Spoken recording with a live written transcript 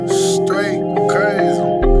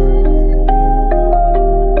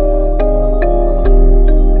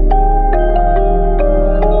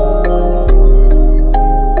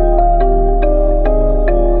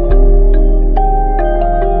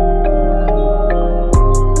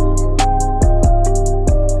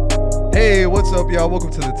What's up, y'all?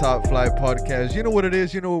 Welcome to the Top Flight Podcast. You know what it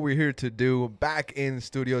is. You know what we're here to do. Back in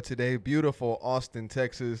studio today. Beautiful Austin,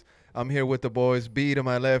 Texas. I'm here with the boys. B to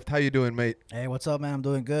my left. How you doing, mate? Hey, what's up, man? I'm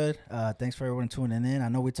doing good. Thanks for everyone tuning in. I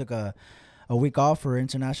know we took a week off for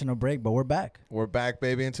international break, but we're back. We're back,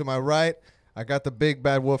 baby. And to my right, I got the big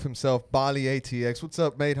bad wolf himself, Bali ATX. What's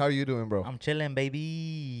up, mate? How are you doing, bro? I'm chilling,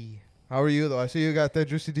 baby. How are you, though? I see you got that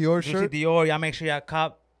Juicy Dior Drucy shirt. Dior, y'all make sure y'all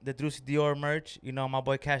cop the Drucy Dior merch. You know, my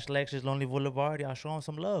boy Cash Lexus, Lonely Boulevard. Y'all show him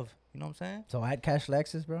some love. You know what I'm saying? So I had Cash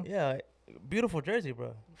Lexus, bro. Yeah, beautiful jersey,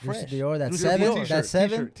 bro. Fresh. Juicy Dior, that Drucy 7, Dior. that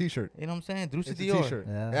 7. T-shirt. You know what I'm saying? Drucy It's a Dior. T-shirt.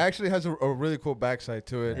 Yeah. It actually has a really cool backside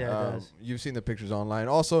to it. Yeah, it does. You've seen the pictures online.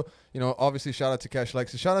 Also, you know, obviously, shout out to Cash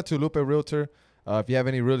Lexus. Shout out to Lupe Realtor. If you have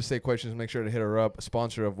any real estate questions, make sure to hit her up. A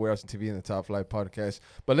sponsor of Warehouse and TV and the Top Flight Podcast.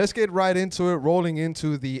 But let's get right into it. Rolling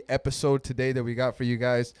into the episode today that we got for you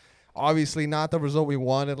guys. Obviously, not the result we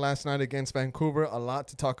wanted last night against Vancouver. A lot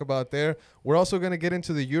to talk about there. We're also going to get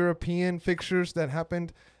into the European fixtures that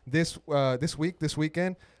happened this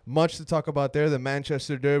weekend. Much to talk about there. The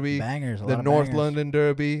Manchester Derby, Bangers. the North London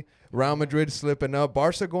Derby, Real Madrid slipping up,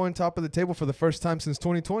 Barca going top of the table for the first time since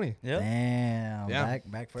 2020. Yep. Damn. Yeah.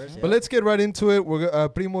 Back first. But let's get right into it. We're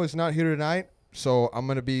Primo is not here tonight, so I'm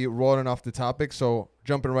going to be rolling off the topic. So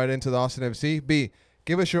jumping right into the Austin FC. B,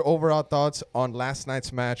 give us your overall thoughts on last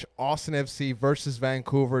night's match, Austin FC versus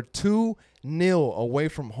Vancouver, 2-0 away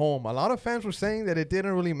from home. A lot of fans were saying that it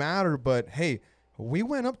didn't really matter, but hey, we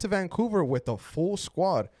went up to Vancouver with a full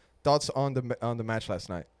squad. Thoughts on the match last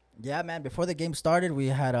night? Yeah, man. Before the game started, we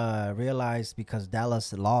had realized because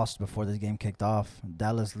Dallas lost before this game kicked off.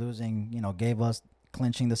 Dallas losing, gave us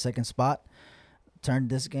clinching the second spot. Turned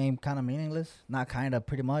this game kind of meaningless. Not kind of,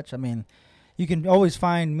 pretty much. I mean, you can always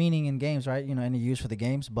find meaning in games, right? Any use for the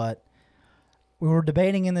games. But we were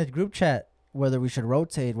debating in the group chat whether we should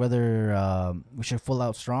rotate, whether we should full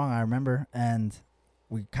out strong, I remember. And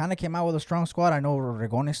we kind of came out with a strong squad. I know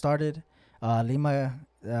Regone started. Lima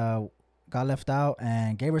got left out,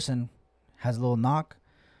 and Gabrielson has a little knock.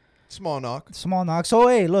 Small knock. So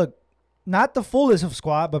hey, look, not the fullest of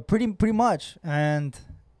squad, but pretty much. And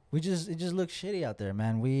it just looked shitty out there,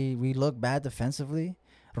 man. We looked bad defensively.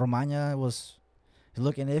 Romagna was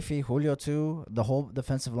looking iffy. Julio too. The whole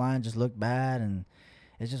defensive line just looked bad, and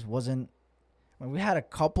it just wasn't. We had a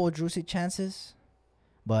couple of juicy chances,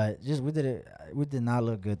 but we did not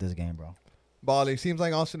look good this game, bro. Bali, seems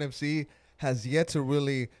like Austin FC has yet to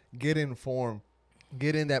really get in form,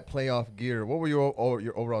 get in that playoff gear. What were your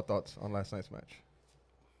overall thoughts on last night's match?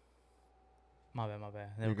 My bad.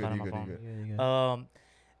 They You're were calling my good. phone.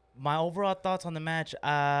 My overall thoughts on the match.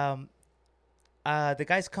 The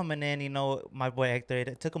guys coming in, my boy Hector,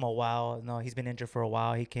 it took him a while. He's been injured for a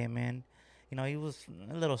while. He came in. He was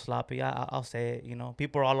a little sloppy. I'll say it.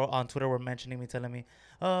 People all on Twitter were mentioning me, telling me,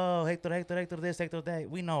 oh, Hector this, Hector that.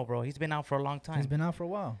 We know, bro. He's been out for a long time. He's been out for a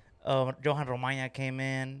while. Johan Romagna came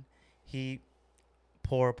in. He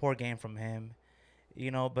poor game from him.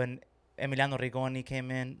 But Emiliano Rigoni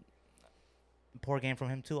came in. Poor game from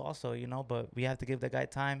him too also, but we have to give the guy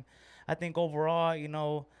time. I think overall,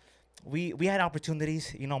 we had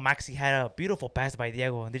opportunities. Maxi had a beautiful pass by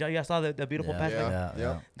Diego. Did y'all saw the beautiful pass?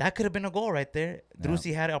 Yeah. That could have been a goal right there. Yeah.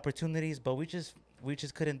 Drucy had opportunities, but we just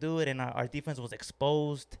couldn't do it, and our defense was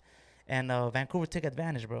exposed. And Vancouver took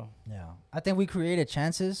advantage, bro. Yeah. I think we created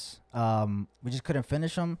chances. We just couldn't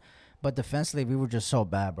finish them. But defensively, we were just so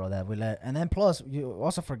bad, bro, that we let. And then plus, you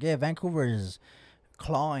also forget, Vancouver is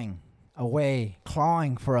clawing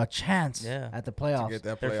for a chance at the playoffs. To get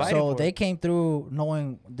that They're playoff. fighting So for they it. came through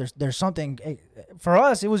knowing there's something. For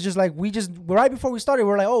us, it was just like right before we started,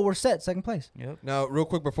 we're like, oh, we're set, second place. Yep. Now, real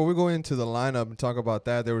quick, before we go into the lineup and talk about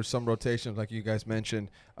that, there were some rotations like you guys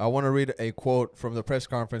mentioned. I want to read a quote from the press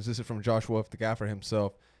conference. This is from Josh Wolf, the gaffer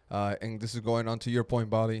himself. And this is going on to your point,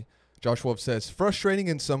 Bali. Josh Wolf says, frustrating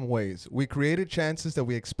in some ways. We created chances that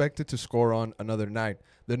we expected to score on another night.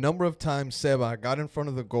 The number of times Seba got in front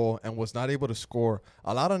of the goal and was not able to score,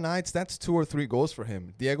 a lot of nights, that's 2 or 3 goals for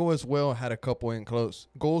him. Diego as well had a couple in close.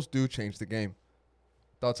 Goals do change the game.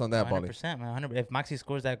 Thoughts on that, Bali? 100%, man. 100%. If Maxi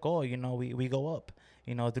scores that goal, we go up.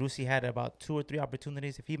 Drucy had about 2 or 3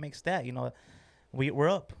 opportunities. If he makes that, we're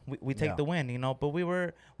up. We take the win, But we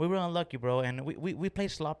were unlucky, bro. And we played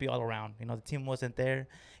sloppy all around. The team wasn't there.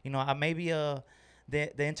 Maybe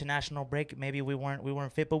the international break, maybe we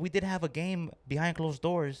weren't fit, but we did have a game behind closed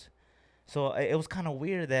doors. So it was kind of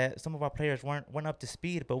weird that some of our players weren't up to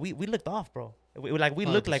speed, but we looked off, bro. We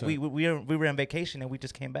looked like we were on vacation and we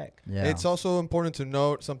just came back. Yeah. It's also important to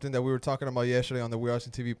note something that we were talking about yesterday on the We Are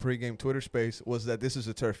TV pregame Twitter space was that this is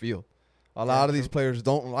a turf field. A lot of these players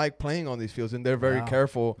don't like playing on these fields, and they're very Yeah.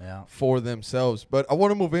 careful Yeah. for themselves. But I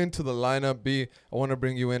want to move into the lineup. B, I want to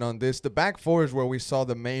bring you in on this. The back four is where we saw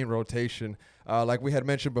the main rotation. Like we had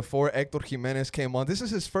mentioned before, Hector Jimenez came on. This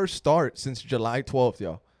is his first start since July 12th,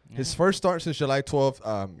 y'all. His first start since July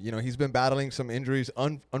 12th. He's been battling some injuries.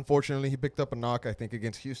 Unfortunately, he picked up a knock, I think,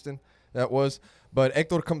 against Houston. That was. But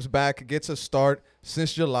Hector comes back, gets a start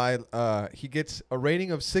since July. He gets a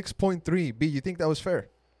rating of 6.3. B, you think that was fair?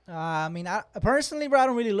 I mean, personally, bro, I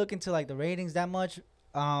don't really look into like the ratings that much.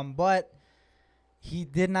 But he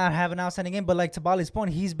did not have an outstanding game. But like to Bali's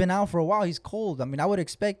point, he's been out for a while. He's cold. I mean, I would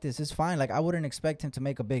expect this. It's fine. Like I wouldn't expect him to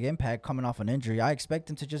make a big impact coming off an injury. I expect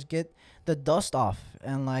him to just get the dust off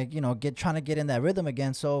and trying to get in that rhythm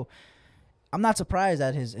again. So I'm not surprised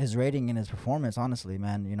at his rating and his performance. Honestly,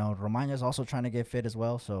 man. Romaña's also trying to get fit as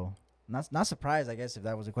well. So not surprised, I guess, if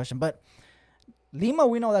that was a question. But Lima,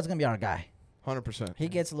 we know that's gonna be our guy. 100%. He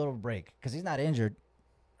gets a little break because he's not injured,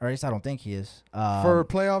 or at least I don't think he is. For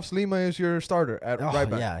playoffs, Lima is your starter at right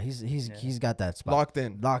back. Yeah, he's got that spot Locked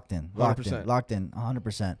in. 100%.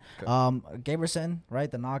 100%. Okay. Gabrielson,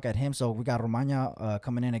 right, the knock at him. So we got Romaña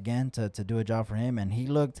coming in again to do a job for him, and he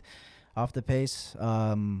looked off the pace.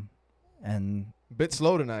 And Bit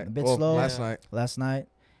slow tonight. A bit slow. Last night.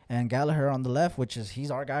 and Gallagher on the left,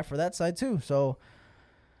 he's our guy for that side too. So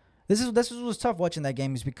this was tough watching that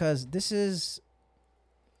game, is because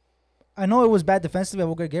I know it was bad defensively.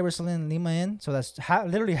 We'll get Gabrielson and Lima in, so that's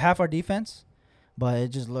literally half our defense. But it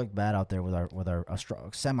just looked bad out there with our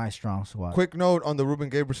semi-strong squad. Quick note on the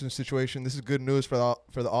Ruben Gabrielson situation. This is good news for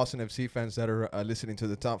the Austin FC fans that are listening to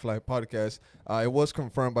the Top Flight podcast. It was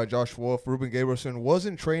confirmed by Josh Wolf. Ruben Gabrielson was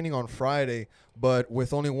in training on Friday, but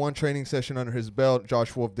with only one training session under his belt,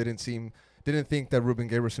 Josh Wolf didn't think that Ruben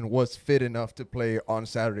Gabrielson was fit enough to play on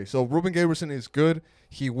Saturday. So Ruben Gabrielson is good.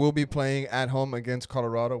 He will be playing at home against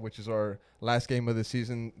Colorado, which is our last game of the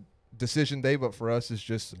season. Decision day, but for us it's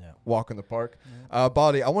just walk in the park.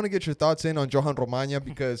 Bali, I want to get your thoughts in on Johan Romaña,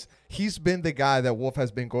 because he's been the guy that Wolf has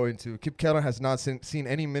been going to. Kip Keller has not seen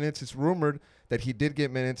any minutes. It's rumored that he did get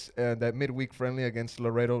minutes that midweek friendly against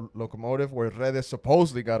Laredo Locomotive, where Redes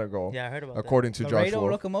supposedly got a goal. Yeah, I heard about according to Josh Wolf.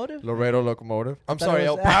 Locomotive? Laredo Locomotive. I'm sorry,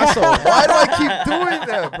 El Paso. Why do I keep doing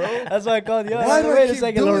that, bro? That's why I called you. Why do I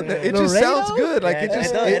keep doing that? It just sounds good. Like it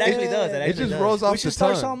actually does. It just rolls off the tongue. We should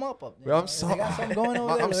start something up. I'm sorry. Got something going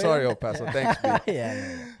over there, I'm sorry, El Paso. Thanks, B.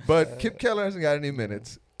 Yeah. But Kip Keller hasn't got any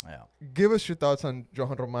minutes. Yeah. Give us your thoughts on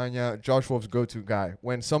Johan Romaña, Josh Wolf's go-to guy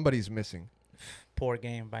when somebody's missing. Poor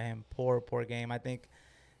game by him. Poor game. I think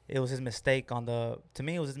it was his mistake to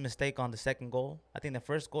me, it was his mistake on the second goal. I think the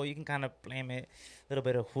first goal, you can kind of blame it. A little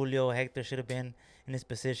bit of Julio. Hector should have been in his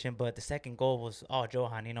position. But the second goal was,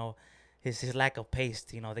 Johan, his lack of pace.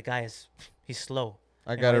 The guy he's slow.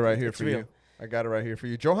 I got it right here for you. I got it right here for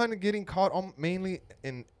you. Johan getting caught mainly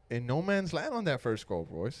in no man's land on that first goal,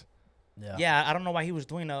 boys. Yeah, I don't know why he was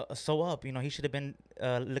doing a so up. He should have been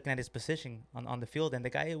looking at his position on the field. And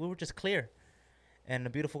the guy, we were just clear. And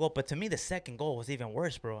a beautiful goal. But to me, the second goal was even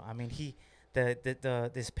worse, bro. I mean,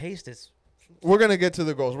 this pace is... We're going to get to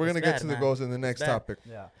the goals. We're going to get to the goals in the next topic.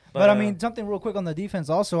 Yeah. But I mean, something real quick on the defense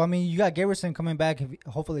also. I mean, you got Gabrielson coming back.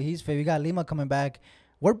 Hopefully he's fit. You got Lima coming back.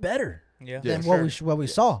 We're better than what we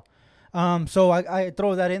saw. So I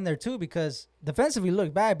throw that in there too, because defensively we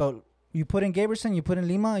look bad, but you put in Gabrielson, you put in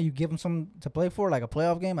Lima, you give him some to play for, like a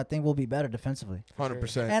playoff game, I think we'll be better defensively.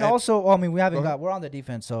 100%. And also, I mean, we're on the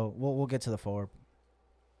defense, so we'll get to the forward.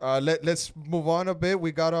 Let's move on a bit.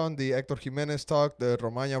 We got on the Hector Jimenez talk, the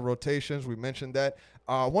Romaña rotations. We mentioned that.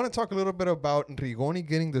 I want to talk a little bit about Rigoni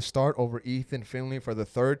getting the start over Ethan Finley for the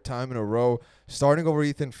third time in a row, starting over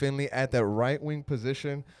Ethan Finley at that right wing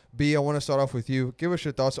position. B, I want to start off with you. Give us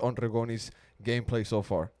your thoughts on Rigoni's gameplay so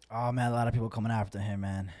far. Oh, man, a lot of people coming after him,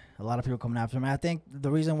 man. I think the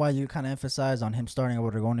reason why you kind of emphasize on him starting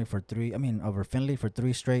over Rigoni over Finley for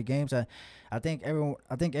 3 straight games, I think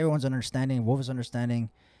everyone's understanding, Wolf is understanding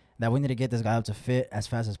that we need to get this guy up to fit as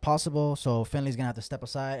fast as possible. So Finley's gonna have to step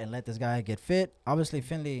aside and let this guy get fit. Obviously,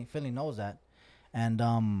 Finley knows that, and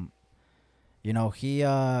I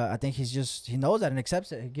think he knows that and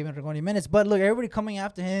accepts it, giving Rigoni minutes. But look, everybody coming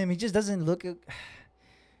after him, he just doesn't look.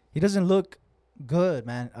 He doesn't look good,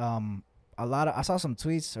 man. I saw some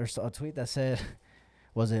tweets or a tweet that said,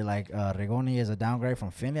 was it like Rigoni is a downgrade from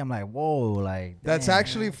Finley? I'm like, whoa, like that's damn,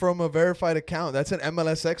 actually man. From a verified account. That's an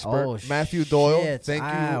MLS expert, Oh, Matthew Doyle. shit. Thank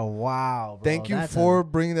you. Wow, bro. Thank you for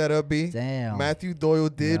bringing that up, B. Damn. Matthew Doyle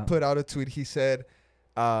did put out a tweet. He said,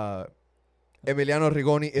 Emiliano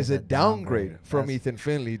Rigoni is a downgrade from Ethan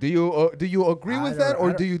Finley. Do you agree with that,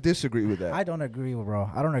 or do you disagree with that? I don't agree,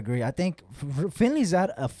 bro. I don't agree. I think Finley's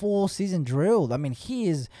at a full season drilled. I mean,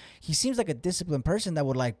 he seems like a disciplined person that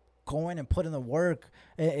would like go in and put in the work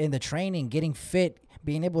in the training, getting fit,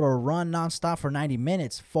 being able to run nonstop for 90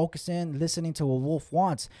 minutes, focusing, listening to what Wolf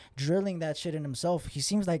wants, drilling that shit in himself. He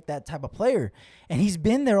seems like that type of player. And he's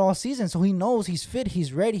been there all season, so he knows he's fit,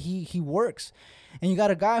 he's ready, he works. And you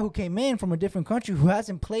got a guy who came in from a different country who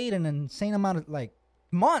hasn't played an insane amount of, like,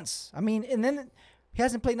 months. I mean, and then he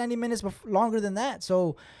hasn't played 90 minutes longer than that.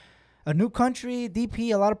 So a new country,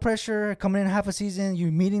 DP, a lot of pressure, coming in half a season,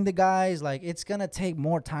 you meeting the guys. Like, it's going to take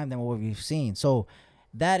more time than what we've seen. So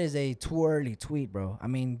that is a too early tweet, bro. I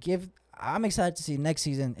mean, I'm excited to see next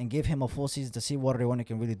season and give him a full season to see what Rigoni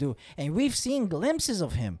can really do. And we've seen glimpses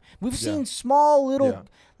of him. We've seen small little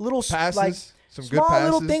passes, like, some small good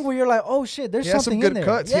passes. Little thing where you're like, oh shit, there's something in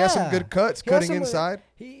there. He has some good cuts, cutting inside.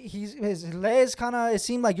 His legs kind of, it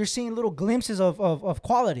seemed like you're seeing little glimpses of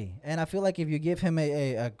quality. And I feel like if you give him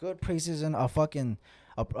a good preseason,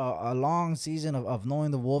 a long season of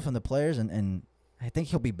knowing the Wolf and the players, and I think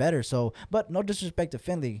he'll be better. So, but no disrespect to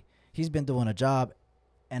Finley, he's been doing a job,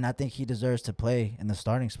 and I think he deserves to play in the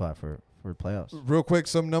starting spot for playoffs. Real quick,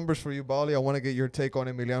 some numbers for you, Bali. I want to get your take on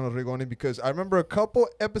Emiliano Rigoni, because I remember a couple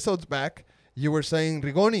episodes back, you were saying,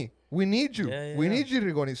 Rigoni, we need you. We need you,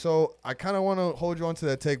 Rigoni. So I kind of want to hold you on to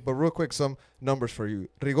that take, but real quick, some numbers for you.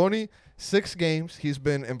 Rigoni, 6 games he's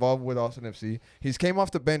been involved with Austin FC. He's came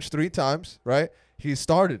off the bench 3 times, right? He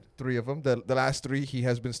started 3 of them. The last 3 he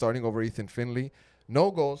has been starting over Ethan Finley.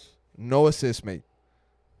 No goals, no assists made,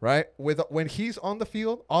 right? When he's on the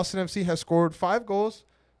field, Austin FC has scored 5 goals.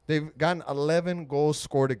 They've gotten 11 goals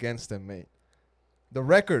scored against them, mate. The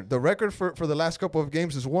record for the last couple of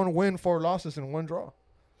games is 1 win, 4 losses, and 1 draw.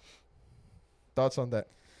 Thoughts on that?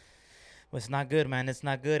 Well, it's not good, man. It's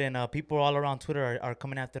not good. And people all around Twitter are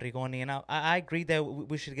coming after Rigoni. And I agree that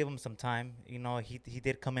we should give him some time. You know, he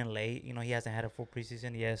did come in late. You know, he hasn't had a full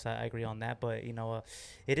preseason. Yes, I agree on that. But, you know,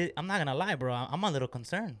 I'm not going to lie, bro. I'm a little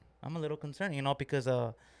concerned. You know, because,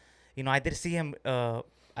 you know, I did see him.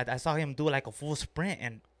 I saw him do like a full sprint.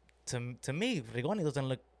 And to me, Rigoni doesn't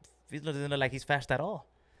look like he's fast at all.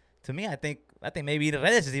 To me, I think maybe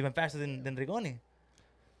Redes is even faster than Rigoni.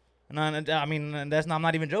 No, I mean, I'm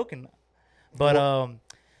not even joking. But,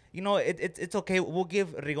 you know, it's okay. We'll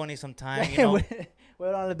give Rigoni some time, you know.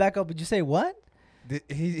 Wait on the back up. Did you say what?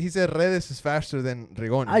 He said Redes is faster than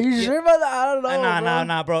Rigoni. Are you sure about that? I don't know.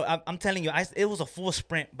 Nah, bro. I'm telling you, it was a full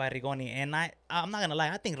sprint by Rigoni. And I'm not going to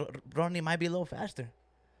lie. I think Rigoni might be a little faster.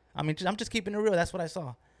 I mean, I'm just keeping it real. That's what I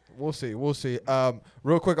saw. We'll see.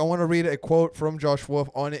 Real quick, I want to read a quote from Josh Wolf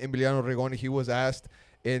on Emiliano Rigoni. He was asked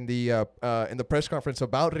in the press conference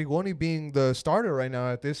about Rigoni being the starter right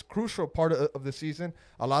now at this crucial part of the season.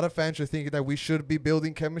 A lot of fans are thinking that we should be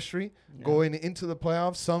building chemistry going into the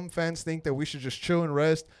playoffs. Some fans think that we should just chill and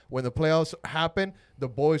rest. When the playoffs happen, the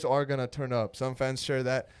boys are going to turn up. Some fans share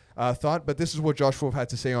that thought, but this is what Josh Wolf had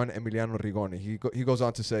to say on Emiliano Rigoni. He goes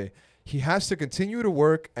on to say, he has to continue to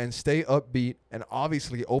work and stay upbeat and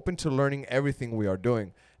obviously open to learning everything we are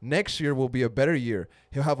doing. Next year will be a better year.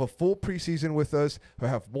 He'll have a full preseason with us. He'll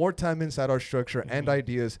have more time inside our structure and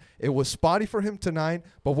ideas. It was spotty for him tonight,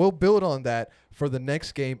 but we'll build on that for the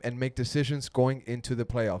next game and make decisions going into the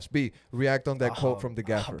playoffs. B, react on that quote from the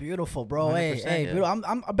gaffer. Beautiful, bro. Hey, beautiful.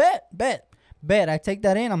 I'm a bet. I take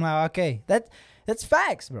that in. I'm like, okay, that's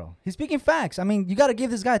facts, bro. He's speaking facts. I mean, you got to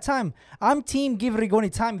give this guy time. I'm team give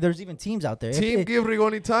Rigoni time. There's even teams out there. Give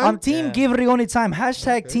Rigoni time? I'm team give Rigoni time.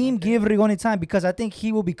 Hashtag team give Rigoni time, because I think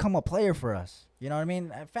he will become a player for us. You know what I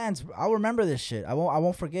mean? Fans, I'll remember this shit. I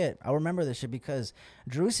won't forget. I'll remember this shit because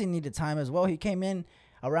Driussi needed time as well. He came in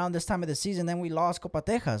around this time of the season. Then we lost Copa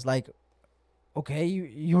Tejas. Like, okay,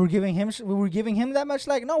 you were giving him, we were giving him that much?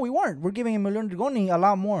 Like, no, we weren't. We're giving Emiliano Rigoni a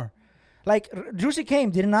lot more. Like, Driussi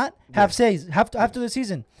came, did not have says after the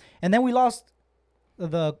season. And then we lost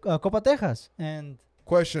the Copa Tejas. And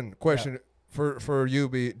Question for you,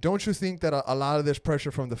 B. Don't you think that a lot of this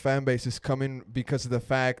pressure from the fan base is coming because of the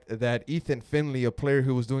fact that Ethan Finley, a player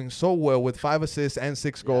who was doing so well with 5 assists and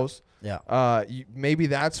 6 goals, maybe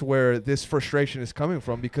that's where this frustration is coming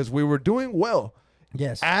from, because we were doing well.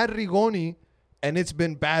 Yes. Add Rigoni, and it's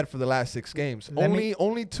been bad for the last 6 games.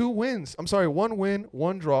 Only 2 wins. I'm sorry, 1 win,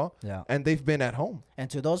 1 draw. Yeah. And they've been at home. And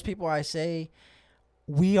to those people, I say,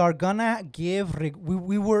 we are gonna give.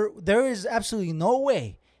 There is absolutely no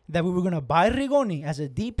way that we were gonna buy Rigoni as a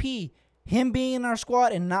DP, him being in our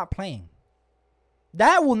squad and not playing.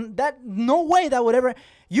 No way that would ever.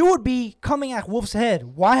 You would be coming at Wolf's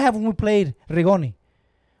head. Why haven't we played Rigoni?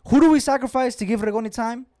 Who do we sacrifice to give Rigoni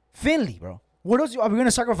time? Finley, bro. What else? Are we going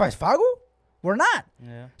to sacrifice Fago? We're not.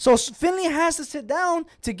 Yeah. So Finley has to sit down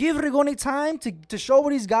to give Rigoni time to show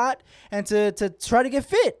what he's got and to try to get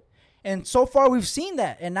fit. And so far we've seen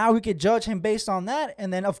that. And now we could judge him based on that.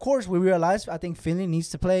 And then, of course, we realize I think Finley needs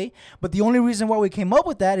to play. But the only reason why we came up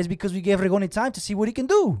with that is because we gave Rigoni time to see what he can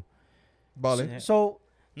do. Bali. Yeah. So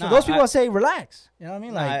No, those people say relax. You know what I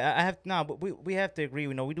mean? No, Like, I have no, but we have to agree.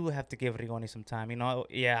 You know, we do have to give Rigoni some time. You know,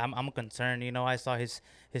 yeah, I'm concerned. You know, I saw his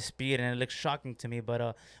speed and it looks shocking to me.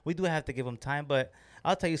 But we do have to give him time. But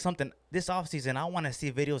I'll tell you something. This offseason, I want to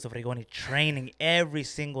see videos of Rigoni training every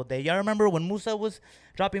single day. Y'all remember when Musa was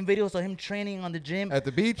dropping videos of him training on the gym At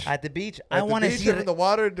the beach? at the beach? At I want to the beach see and in the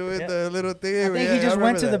water doing Yeah. the little thing. I think Yeah, he just went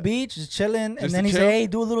remember to the that. beach, just chilling, and Just then to he chill? said, "Hey,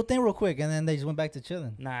 do a little thing real quick," and then they just went back to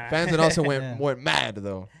chilling. Nah. Fans and also Yeah. went mad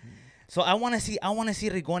though. So I want to see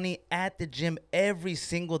Rigoni at the gym every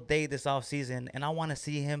single day this offseason, and I want to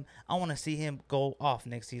see him go off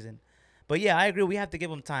next season. But yeah, I agree. We have to give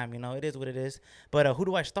him time. You know, it is what it is. But who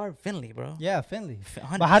do I start? Finley, bro. Yeah, Finley.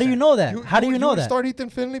 100%. But how do you know that? How do you know would that? Start Ethan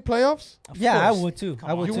Finley playoffs? Of Yeah, I course. would too. Come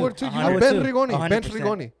I on. would You too. would too. I You would Ben too. Rigoni. Ben 100%.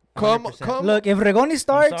 Rigoni. 100%. Look, if Rigoni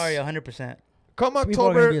starts, I'm sorry, 100%. Come people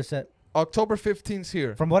are gonna be October upset. October 15th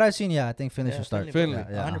here. From what I've seen, yeah, I think Finley Yeah, should start. Finley, bro.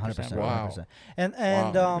 Yeah, 100%. 100%. Wow. 100%. And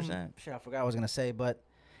Wow. 100%. shit, I forgot what I was gonna say, but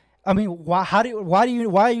I mean, why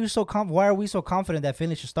are you so why are we so confident that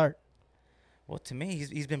Finley should start? Well, to me,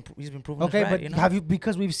 he's been proving Okay, us right, but you know? have you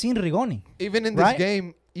because we've seen Rigoni. Even in this Right?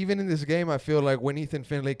 game, I feel like when Ethan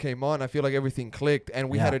Finley came on, I feel like everything clicked and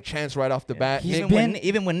we Yeah. had a chance right off the bat. He's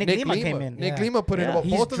even when Nick Lima came in. Nick Yeah. Lima put Yeah. in.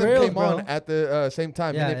 He's Both of them drilled, came bro. on at the same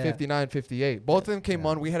time, Yeah, minute yeah. 59, 58. Both of them came Yeah.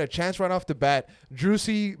 on. We had a chance right off the bat.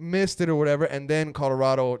 Drusy missed it or whatever, and then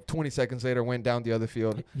Colorado, 20 seconds later, went down the other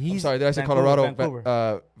field. I'm He's sorry, did I say Vancouver, Colorado?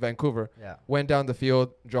 Vancouver. Vancouver. yeah. Went down the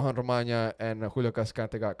field. Johan Romagna and Julio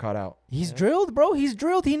Cascante got caught out. He's Yeah. drilled, bro. He's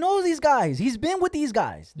drilled. He knows these guys. He's been with these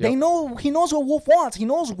guys. Yep. They know. He knows what Wolf wants. He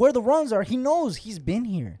knows where the runs are. He knows he's been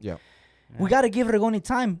here. Yeah. We got to give Rigoni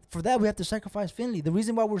time. For that, we have to sacrifice Finley. The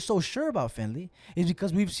reason why we're so sure about Finley is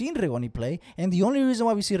because we've seen Rigoni play, and the only reason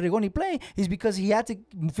why we see Rigoni play is because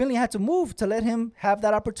Finley had to move to let him have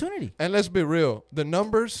that opportunity. And let's be real. The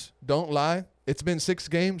numbers don't lie. It's been 6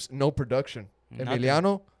 games, no production. Nothing.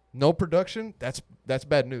 Emiliano, no production. That's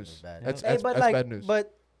bad news. Bad. That's Hey, but like, bad news.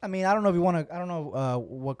 but I mean, I don't know if you want to. I don't know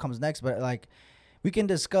what comes next, but like, we can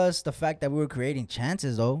discuss the fact that we were creating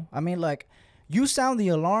chances, though. I mean, like, you sound the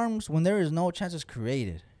alarms when there is no chances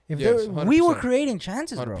created. If Yes, we were 100%. creating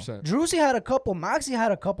chances, bro. 100%. Drusy had a couple, Moxie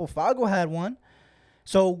had a couple, Fago had one.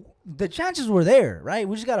 So the chances were there, right?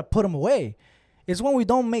 We just got to put them away. It's when we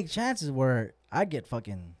don't make chances where I get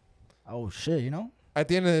fucking, oh shit, you know? At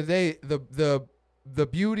the end of the day, the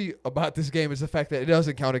beauty about this game is the fact that it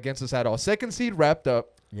doesn't count against us at all. Second seed wrapped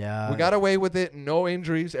up. Yeah. We got away with it. No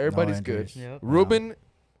injuries. Everybody's injuries. good. Yep. Ruben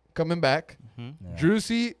coming back. Mhm. Yeah.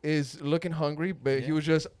 Drusy is looking hungry, but he Yeah. was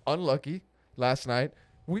just unlucky last night.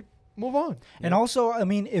 We move on. And also, I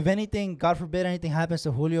mean, if anything, God forbid anything happens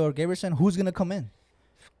to Julio or Gabrielson, who's going to come in?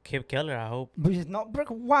 Kip Keller, I hope. But no, bro,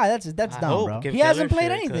 why? That's I dumb, hope bro. Kip He hasn't Keller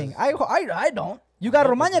played should, anything. 'cause- I don't. You got I hope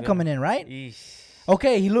Romagna he's coming in, right? Eesh.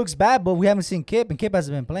 Okay, he looks bad, but we haven't seen Kip, and Kip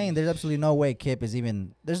hasn't been playing. There's absolutely no way Kip is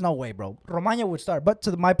even. There's no way, bro. Romagna would start, but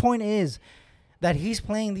my point is that he's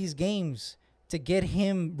playing these games to get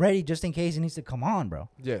him ready, just in case he needs to come on, bro.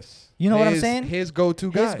 Yes. You know what I'm His- saying? His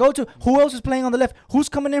go-to guy. His go-to. Who else is playing on the left? Who's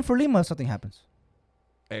coming in for Lima if something happens?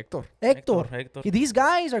 Hector. Hector. Hector. These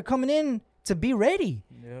guys are coming in to be ready.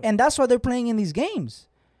 Yep. And that's why they're playing in these games.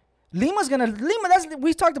 Lima,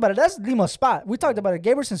 we talked about it. That's Lima's spot. We talked about it.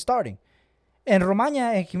 Gabrielson starting. And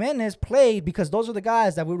Romagna and Jimenez play because those are the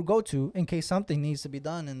guys that we would go to in case something needs to be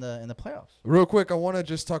done in the playoffs. Real quick, I want to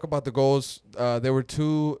just talk about the goals. There were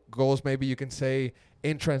 2 goals, maybe you can say,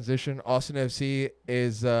 in transition. Austin FC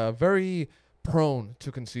is very prone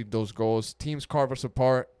to concede those goals. Teams carve us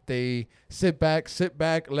apart. They sit back,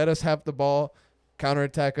 let us have the ball,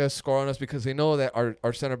 counterattack us, score on us because they know that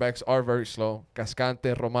our center backs are very slow.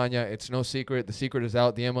 Cascante, Romagna, it's no secret. The secret is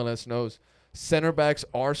out. The MLS knows. Center backs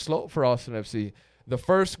are slow for Austin FC. The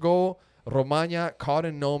first goal, Romagna caught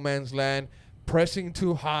in no man's land, pressing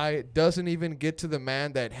too high, doesn't even get to the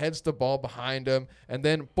man that heads the ball behind him, and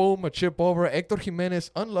then boom, a chip over. Hector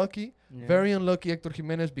Jimenez, unlucky, Yeah. very unlucky Hector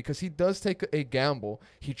Jimenez because he does take a gamble.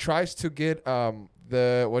 He tries to get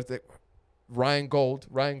Ryan Gould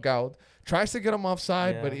tries to get him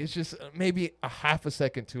offside, but Yeah. it's just maybe a half a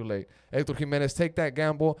second too late. Hector Jimenez take that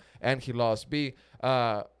gamble, and he lost.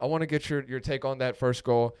 I want to get your take on that first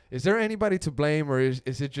goal. Is there anybody to blame, or is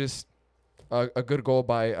it just a good goal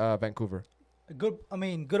by Vancouver?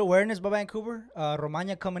 Good awareness by Vancouver.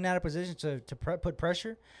 Romagna coming out of position to put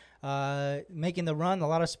pressure, making the run. A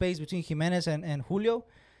lot of space between Jimenez and Julio.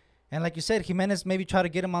 And like you said, Jimenez maybe tried to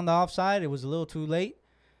get him on the offside. It was a little too late.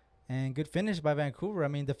 And good finish by Vancouver. I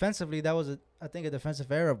mean, defensively, that was, I think, a defensive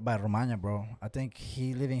error by Romagna, bro. I think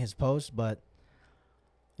he leaving his post. But,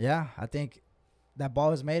 yeah, I think that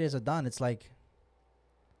ball is made is a done. It's like,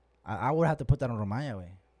 I would have to put that on Romagna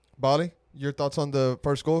way. Bali, your thoughts on the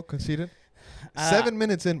first goal conceded? 7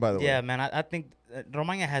 minutes in, by the way. Yeah, man. I think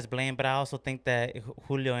Romagna has blame, but I also think that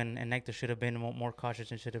Julio and Nectar should have been more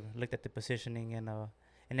cautious and should have looked at the positioning.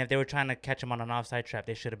 And if they were trying to catch him on an offside trap,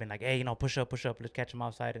 they should have been like, hey, push up, let's catch him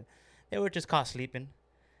offside. And they were just caught sleeping.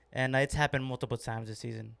 And it's happened multiple times this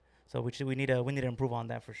season. So we need to improve on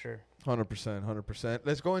that for sure. 100%.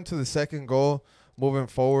 Let's go into the second goal. Moving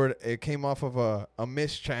forward, it came off of a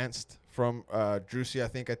missed chance from Drusi, I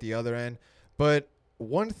think, at the other end. But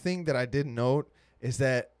one thing that I did note is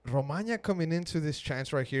that Romagna coming into this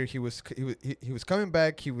chance right here, he was coming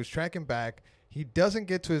back, he was tracking back. He doesn't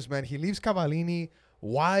get to his man. He leaves Cavallini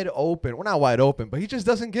wide open. Well, not wide open, but he just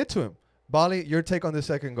doesn't get to him. Bali, your take on the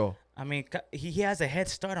second goal? I mean, he has a head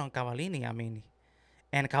start on Cavallini. I mean,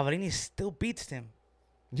 and Cavallini still beats him.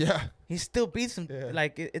 Yeah, he still beats him. Yeah.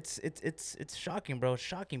 Like it's shocking, bro.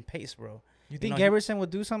 Shocking pace, bro. You think Gabrielson would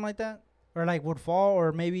do something like that, or like would fall,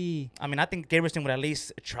 or maybe? I mean, I think Gabrielson would at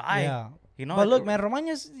least try. Yeah. But look, man,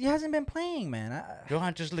 he hasn't been playing, man.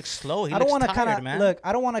 Johan just looks slow. I don't want to kind of look.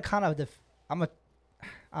 I don't want to kind of.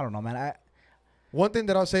 I don't know, man. One thing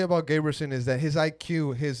that I'll say about Gabrielson is that his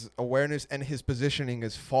IQ, his awareness, and his positioning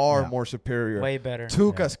is far more superior. Way better.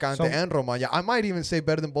 To Cascante and Romagna. I might even say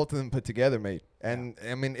better than both of them put together, mate. And,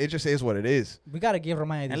 I mean, it just is what it is. We got to give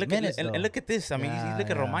Romagna these minutes, and look at this. I mean, you look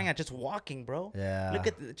at Romagna just walking, bro. Yeah. Look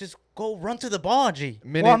at just go run to the ball, G.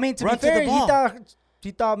 Well, I mean, to be fair,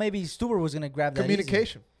 he thought maybe Stuber was going to grab that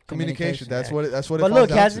Communication. That's what it But look,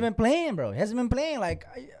 he hasn't been playing, bro. He hasn't been playing. Like,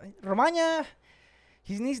 Romagna...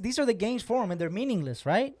 These are the games for him, and they're meaningless,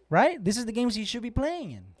 right? Right? This is the games he should be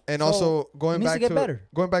playing in. And so also going back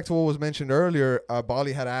to what was mentioned earlier,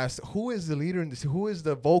 Bali had asked, who is the leader in this? Who is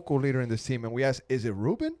the vocal leader in this team? And we asked, is it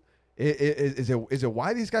Ruben? Is it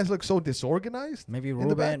why these guys look so disorganized? Maybe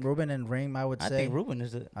Ruben and Ream, I would say. I think Ruben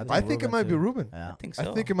is it. I think it might be Ruben. Yeah. I think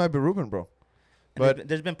so. I think it might be Ruben, bro. But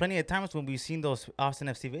there's been plenty of times when we've seen those Austin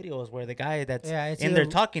FC videos where the guy that's in there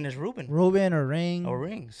talking is Ruben. Ruben or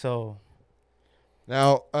Ring. So.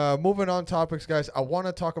 Now, moving on topics, guys, I want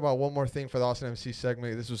to talk about one more thing for the Austin FC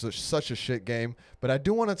segment. This was such a shit game, but I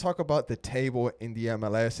do want to talk about the table in the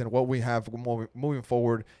MLS and what we have moving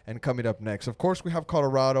forward and coming up next. Of course, we have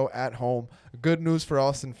Colorado at home. Good news for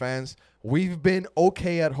Austin fans. We've been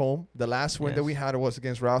okay at home. The last win that we had was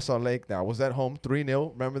against Real Salt Lake. That was at home,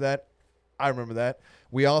 3-0. Remember that? I remember that.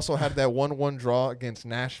 We also had that 1-1 draw against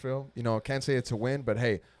Nashville. You know, can't say it's a win, but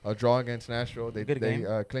hey, a draw against Nashville. They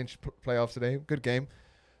clinched playoffs today. Good game.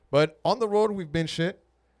 But on the road, we've been shit.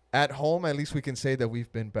 At home, at least we can say that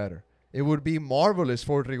we've been better. It would be marvelous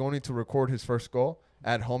for Rigoni to record his first goal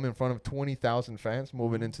at home in front of 20,000 fans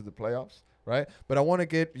moving into the playoffs, right? But I want to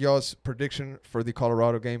get y'all's prediction for the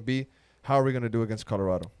Colorado game. B, how are we going to do against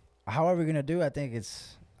Colorado? How are we going to do? I think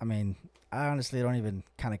I honestly don't even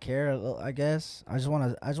kind of care. I guess I just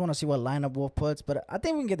want to see what lineup Wolf puts, but I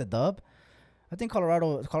think we can get the dub. I think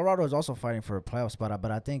Colorado is also fighting for a playoff spot, but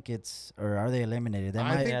I think are they eliminated?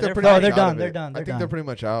 I think they're done. They're done. I think they're pretty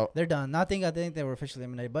much out. They're done. I think they were officially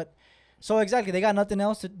eliminated, but so exactly they got nothing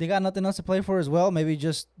else to play for as well. Maybe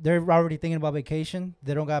just they're already thinking about vacation.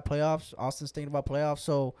 They don't got playoffs. Austin's thinking about playoffs,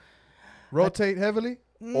 so rotate heavily.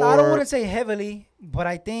 No, I don't want to say heavily, but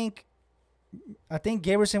I think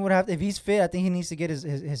Gabrielson would have, if he's fit, I think he needs to get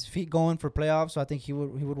his feet going for playoffs. So I think he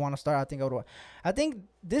would want to start. I think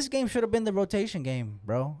this game should have been the rotation game,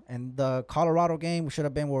 bro. And the Colorado game should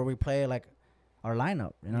have been where we play like our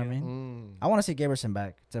lineup. You know what I mean? I want to see Gabrielson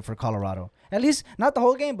back for Colorado. At least not the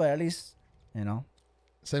whole game, but at least, you know.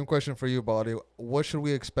 Same question for you, Baldy. What should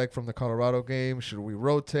we expect from the Colorado game? Should we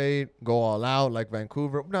rotate, go all out like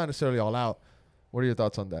Vancouver? Not necessarily all out. What are your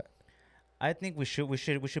thoughts on that? I think we should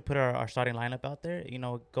put our starting lineup out there. You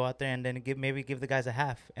know, go out there and then give the guys a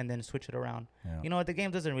half and then switch it around. Yeah. You know, the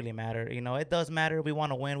game doesn't really matter. You know, it does matter. We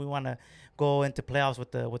want to win. We want to go into playoffs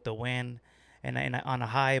with the win and on a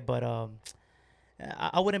high. But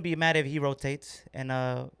I wouldn't be mad if he rotates.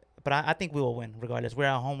 But I think we will win regardless. We're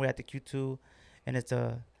at home. We're at the Q2,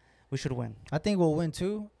 and we should win. I think we'll win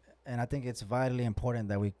too, and I think it's vitally important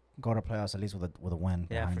that we go to playoffs at least with a win.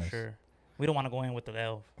 Yeah, for sure. We don't want to go in with the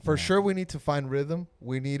L. For sure, we need to find rhythm.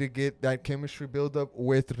 We need to get that chemistry build up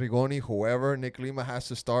with Rigoni, whoever. Nick Lima has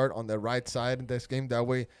to start on the right side in this game. That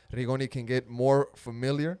way, Rigoni can get more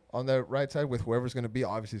familiar on the right side with whoever's going to be.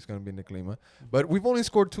 Obviously, it's going to be Nick Lima. But we've only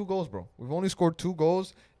scored 2 goals, bro. We've only scored 2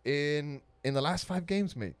 goals in the last 5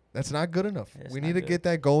 games, mate. That's not good enough. It's We not need to good. get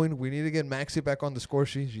that going. We need to get Maxi back on the score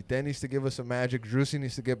sheet. Giten needs to give us some magic. Drusy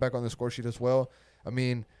needs to get back on the score sheet as well. I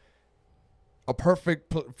mean, a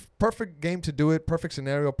perfect game to do it, perfect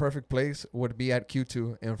scenario, perfect place would be at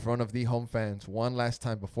Q2 in front of the home fans one last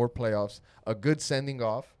time before playoffs. A good sending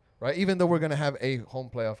off, right? Even though we're going to have a home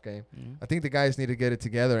playoff game. I think the guys need to get it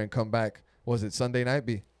together and come back. Was it Sunday night,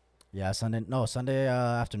 B? Yeah, Sunday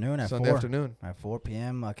afternoon at Sunday 4. afternoon. At 4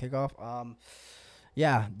 p.m. Kickoff.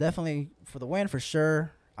 Yeah, definitely for the win for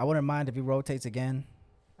sure. I wouldn't mind if he rotates again,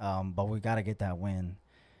 but we got to get that win.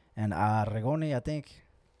 And Rigoni, I think,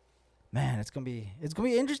 man, it's gonna be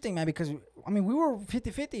interesting, man, because I mean we were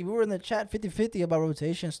 50-50. We were in the chat 50-50 about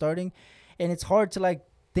rotation starting, and it's hard to like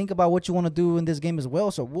think about what you want to do in this game as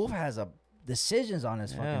well. So Wolf has decisions on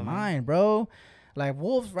his fucking mind, bro. Like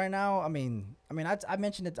Wolf right now, I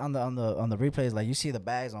mentioned it on the replays. Like you see the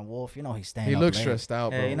bags on Wolf, you know he's standing. He up looks late. stressed out,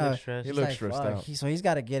 bro. Yeah, You know, He looks stressed out. So he's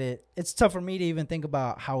got to get it. It's tough for me to even think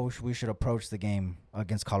about how we should approach the game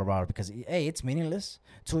against Colorado because A, it's meaningless.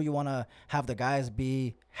 2, you want to have the guys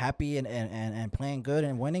be happy and playing good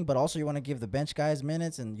and winning, but also you want to give the bench guys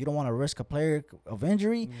minutes and you don't want to risk a player of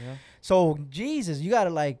injury. Yeah. So, Jesus, you got to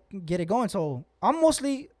like get it going. So I'm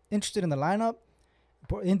mostly interested in the lineup,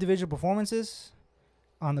 individual performances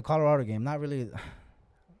on the Colorado game. Not really.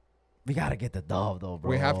 We gotta get the dub though, bro.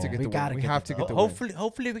 We have to get the win. We have to get the win.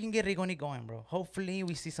 Hopefully we can get Rigoni going, bro. Hopefully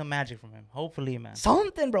we see some magic from him. Hopefully, man.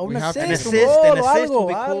 Something, bro. We An have to assist, get the win. bro. An assist would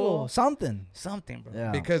be Algo. cool. Something. Something, bro.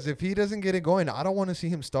 Yeah. Because if he doesn't get it going, I don't want to see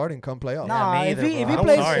him starting come playoff. Nah, me if either, he bro. if I'm he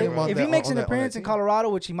plays sorry, if, bro. if he makes an on that appearance in team. Colorado,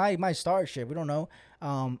 which he might start shit, we don't know.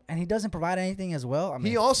 And he doesn't provide anything as well. I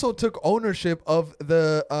mean, He also took ownership of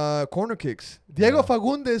the corner kicks. Diego Yeah.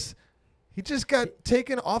 Fagundes, he just got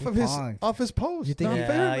taken off He of his punked. post. You think- Not Yeah,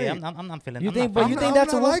 fair, yeah, mate. I'm not feeling. you I'm think, not but feeling you that. think I'm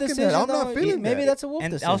that's a not Wolf liking that. decision? I'm not though? feeling Maybe that. that's a Wolf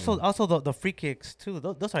And decision. also the free kicks too.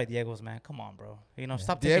 Those are Diego's, man. Come on, bro. You know,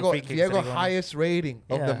 stop taking Diego, free kicks. Diego Rigoni. highest rating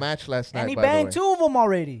of the Yeah. match last night. and he by the banged way. 2 of them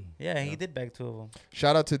already. Yeah, he did bag 2 of them.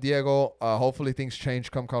 Shout out to Diego. Hopefully things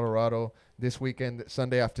change come Colorado this weekend,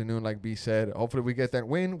 Sunday afternoon, like B said. Hopefully we get that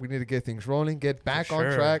win. We need to get things rolling, get back on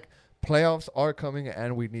sure. track. Playoffs are coming,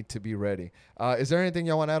 and we need to be ready. Is there anything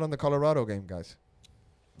y'all want to add on the Colorado game, guys?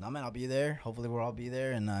 No, man, I'll be there. Hopefully, we'll all be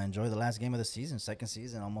there and enjoy the last game of the season. Second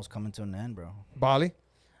season almost coming to an end, bro. Bali?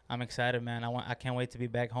 I'm excited, man. I can't wait to be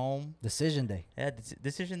back home. Decision day. Yeah,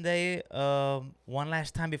 decision day. One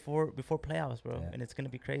last time before playoffs, bro, Yeah. and it's gonna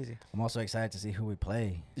be crazy. I'm also excited to see who we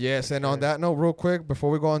play. Yes, For and on sure. that note, real quick, before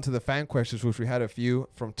we go on to the fan questions, which we had a few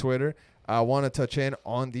from Twitter, I want to touch in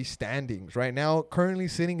on the standings. Right now, currently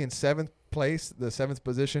sitting in 7th place, the 7th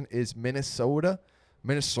position is Minnesota.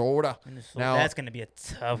 So Now, that's gonna be a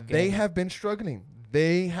tough game. They have been struggling.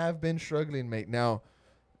 Mate. Now,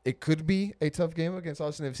 it could be a tough game against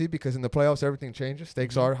Austin FC because in the playoffs, everything changes.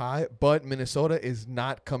 Stakes are high, but Minnesota is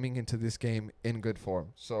not coming into this game in good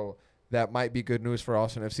form. So that might be good news for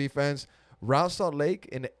Austin FC fans. Real Salt Lake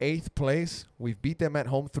in 8th place. We've beat them at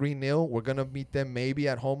home 3-0. We're going to meet them maybe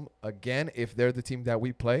at home again if they're the team that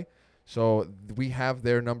we play. So we have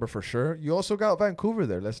their number for sure. You also got Vancouver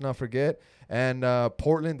there. Let's not forget. And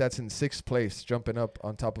Portland, that's in 6th place, jumping up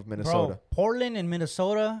on top of Minnesota. Bro, Portland and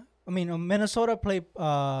Minnesota. I mean, Minnesota play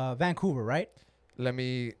Vancouver, right? Let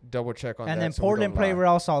me double check on that. And then so we Portland don't play lie.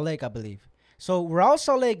 Real Salt Lake, I believe. So Real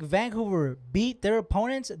Salt Lake, Vancouver beat their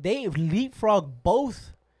opponents. They leapfrog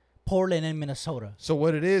both Portland and Minnesota. So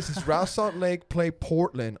what it is Real Salt Lake play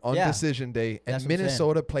Portland on Yeah. decision day, and That's what I'm saying.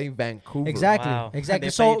 Minnesota play Vancouver. Exactly. Wow. Exactly.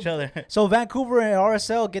 They play each So, other. so Vancouver and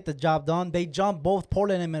RSL get the job done. They jump both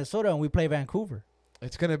Portland and Minnesota, and we play Vancouver.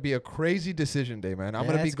 It's gonna be a crazy decision day, man. I'm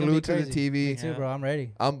Yeah, gonna be it's gonna be glued to the crazy. Me TV. too, Yeah. bro. I'm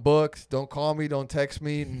ready. I'm booked. Don't call me. Don't text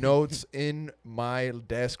me. Notes in my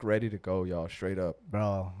desk, ready to go, y'all. Straight up.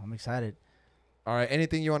 Bro, I'm excited. All right.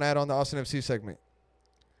 Anything you want to add on the Austin FC segment?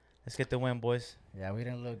 Let's get the win, boys. Yeah, we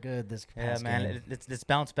didn't look good this Yeah, past man. game. Let's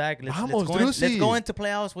bounce back. Vamos, Let's Drusi. go into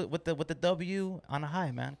playoffs with the W on a high,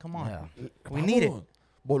 man. Come on. Yeah. We need it.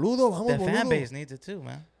 Boludo, vamos, The fan boludo. base needs it too,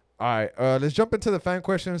 man. All right. Let's jump into the fan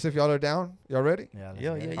questions if y'all are down. Y'all ready? Yeah,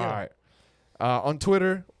 Yo, let's get yeah, it. All right. On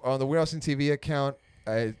Twitter, on the Weird Austin TV account,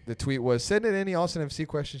 the tweet was, send in any Austin FC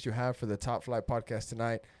questions you have for the Top Flight podcast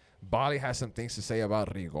tonight. Bali has some things to say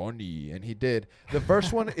about Rigoni, and he did. The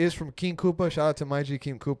first one is from King Koopa. Shout out to my G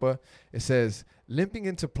King Koopa. It says, limping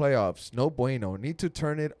into playoffs, no bueno. Need to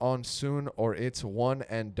turn it on soon or it's one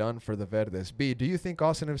and done for the Verdes. B, do you think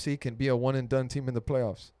Austin FC can be a one and done team in the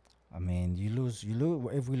playoffs? I mean, you lose.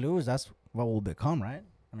 If we lose, that's what we'll become, right?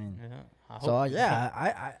 I mean, Yeah. so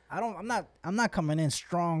yeah, I'm not coming in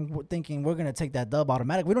strong thinking we're gonna take that dub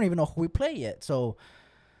automatic. We don't even know who we play yet. So,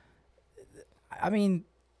 I mean,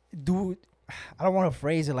 I don't want to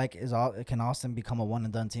phrase it like can Austin become a one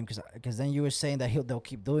and done team because then you were saying that they'll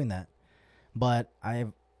keep doing that, but I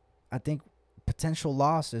think potential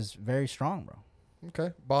loss is very strong, bro.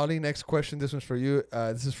 Okay, Bali. Next question. This one's for you.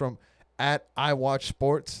 This is from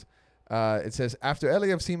 @iWatchSports. It says, after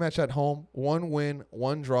LAFC match at home, 1 win,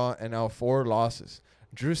 1 draw, and now 4 losses.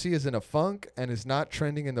 Drusy is in a funk and is not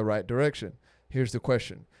trending in the right direction. Here's the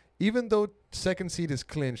question. Even though second seed is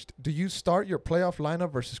clinched, do you start your playoff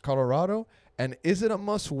lineup versus Colorado? And is it a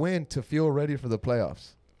must-win to feel ready for the playoffs?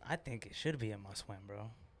 I think it should be a must-win,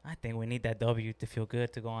 bro. I think we need that W to feel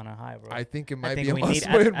good to go on a high, bro. I think it I might think be a we need.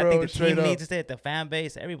 must-win, I bro. think the Straight team up. needs it. The fan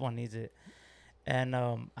base, everyone needs it. And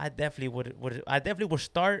I definitely would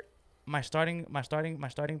start my starting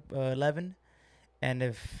 11. And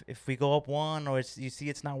if we go up 1 or you see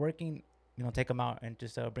it's not working, take them out and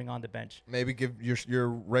just bring on the bench. Maybe give your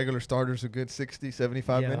regular starters a good 60,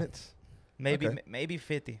 75 Yeah. minutes. Maybe Okay. maybe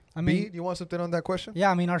 50. I B, mean, do you want something on that question? yeah,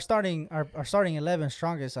 I mean, our starting 11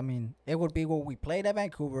 strongest. I mean, it would be what we played at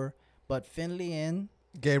Vancouver, but Finley in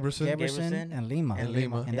Gabrielson. Gaberson and Lima, And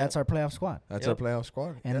Lima. and Yep. that's our playoff squad. That's Yep. our playoff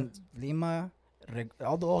squad. And Yeah. Lima,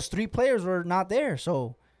 all those 3 players were not there,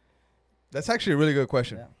 so That's actually a really good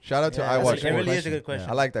question. Yeah. Shout out to Yeah, I that's Watch a- it really Sports. is a good question.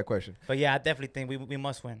 I like that question. But yeah, I definitely think we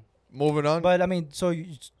must win. Moving on. But I mean, so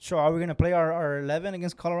are we gonna play our 11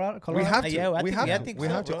 against Colorado? We have to. Yeah, I we think- have yeah, I to. think We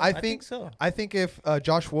so, have to. bro. I think think. so. I think if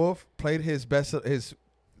Josh Wolf played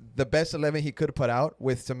the best 11 he could put out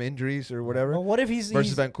with some injuries or whatever Well, what if he's versus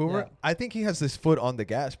he's- Vancouver, yeah. I think he has his foot on the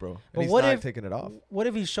gas, bro. And But he's what not if- taking it off. What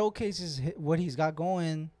if he showcases what he's got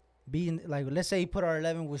going? Being like, let's say he put our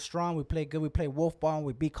 11 with strong, we play good, we play wolf ball, and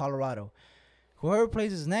we beat Colorado. Whoever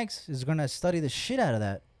plays his next is gonna study the shit out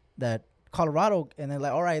of that Colorado, and they're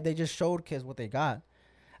like, all right, they just showed kids what they got.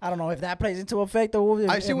 I don't know if that plays into effect or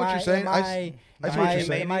I see what you're saying. I see what you're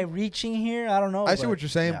saying. Am I reaching here? I don't know. I see what you're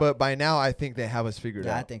saying, yeah. but by now I think they have us figured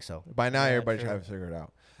Yeah, out. I think so. By now, Yeah, everybody should true. have it figured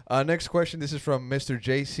out. Next question. This is from Mr.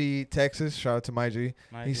 JC Texas. Shout out to my G.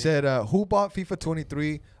 My He G. said, "Who bought FIFA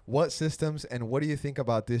 23? What systems? And what do you think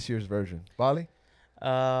about this year's version?" Bali?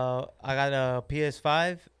 I got a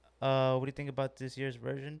PS5. What do you think about this year's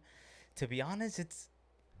version? To be honest,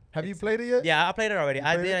 Have you It's- played it yet? yeah, I played it already. You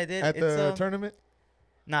I played did. it I did. at It's, the tournament.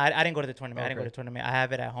 No, I didn't go to the tournament. I didn't go Okay. to the tournament. I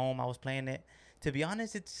have it at home. I was playing it. To be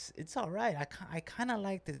honest, it's all right. I kind of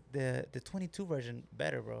like the 22 version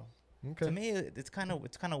better, bro. Okay. To me, it's kind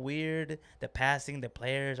of weird. The passing, the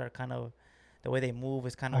players are kind of the way they move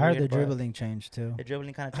is kind I of heard weird. the but dribbling changed too. The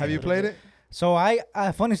dribbling kind of. Have you played it, So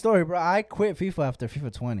funny story, bro. I quit FIFA after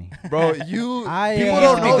FIFA 20. bro? You I, people uh,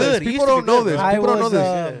 don't Used to know be this. good. It People used to don't be know good, this. bro. People don't know was,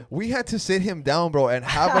 this. We had to sit him down, bro, and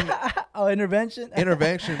have an Intervention.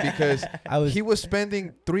 intervention because I was he was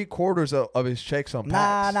spending 3/4 of his checks on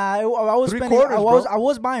packs. Nah. I was spending. 3/4, I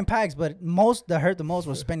was buying packs, but that hurt the most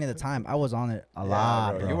was spending the time. I was on it a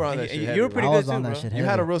lot, bro. You were on that And shit. you heavy, were bro. pretty I good was too, on that bro. shit. You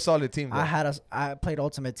had a heavy. real solid team, though. I played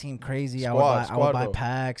Ultimate Team crazy. I Squad, would buy bro.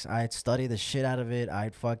 packs. I'd study the shit out of it.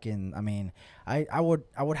 I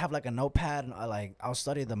would have like a notepad and I'll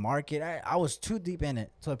study the market. I was too deep in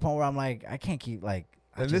it to the point where I'm like, I can't keep like.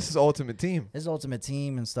 And this is Ultimate Team. This is Ultimate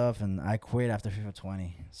Team and stuff, and I quit after FIFA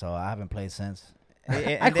 20, so I haven't played since. And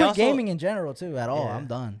I they quit also- gaming in general too. At all, Yeah. I'm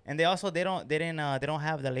done. And they don't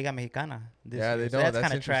have the Liga Mexicana. This Yeah, year, they so don't. That's That's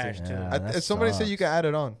kind of trash interesting. too. Yeah. that Somebody said you sucks. can add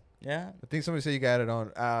it on. Yeah. I think somebody said you can add it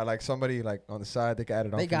on. Like somebody like on the side, they can add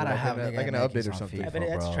it on. They for you, gotta like have in a- they like an gotta update make or it on something. Yeah, FIFA, but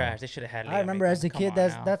that's bro. trash. They should have had. I Liga remember as a Mexicana. kid, Come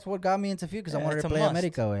on now. that's what got me into FIFA because I Yeah, wanted it's to a play must.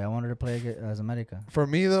 America way. I wanted to play as America. For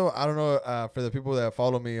me though, I don't know. For the people that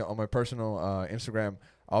follow me on my personal Instagram,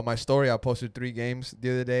 on my story, I posted 3 games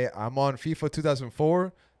the other day. I'm on FIFA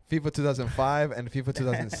 2004, FIFA 2005, and FIFA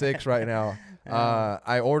 2006 right now.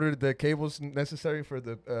 I ordered the cables necessary for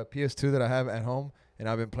the PS2 that I have at home, and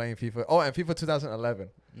I've been playing FIFA. Oh, and FIFA 2011.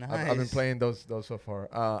 Nice. I've been playing those so far.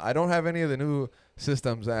 I don't have any of the new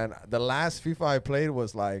systems, and the last FIFA I played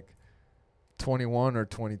was like 21 or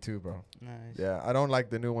 22, bro. Nice. Yeah, I don't like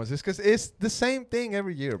the new ones. It's because it's the same thing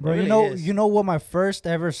every year, bro. Bro, really is. you know what my first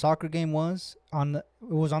ever soccer game was it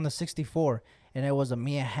was on the 64, and it was a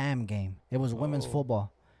Mia Hamm game. It was women's Oh.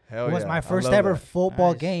 football. Hell It was yeah, my I first love ever that.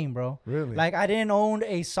 football Nice. game, bro. Really? Like I didn't own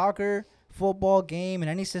a soccer football game in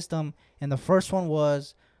any system, and the first one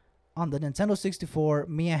was on the Nintendo 64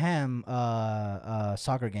 Mia Hamm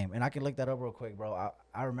soccer game, and I can look that up real quick, bro.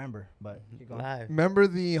 I remember, but keep going. Live. Remember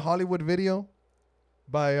the Hollywood video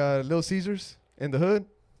by Little Caesars in the hood?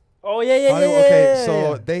 Oh yeah. Okay,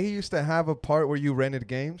 so they used to have a part where you rented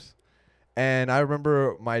games. And I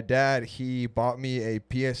remember my dad, he bought me a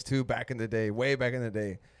PS2 back in the day, way back in the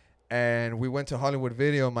day. And we went to Hollywood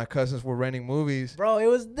Video. My cousins were renting movies. Bro, it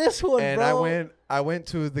was this one, And bro. I went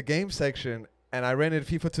to the game section and I rented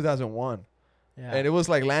FIFA 2001. Yeah. And it was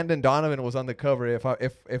like Landon Donovan was on the cover if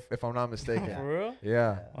I'm not mistaken. For real?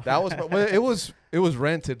 Yeah. That was well, it was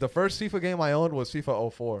rented. The first FIFA game I owned was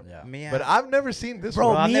FIFA 04. Yeah. Mia. But I've never seen this Bro,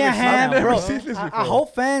 one. I've Mia never seen Hamm, that one, bro. bro. Seen this I before.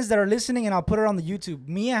 hope fans that are listening, and I'll put it on the YouTube.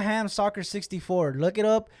 Mia Hamm Soccer 64. Look it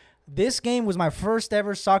up. This game was my first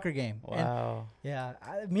ever soccer game. And Wow. yeah,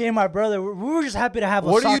 me and my brother, we were just happy to have a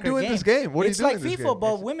What soccer do you do in this game? What do you It's do like in this FIFA, game? but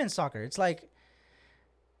It's- women's soccer. It's like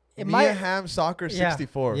Mia Hamm Soccer yeah,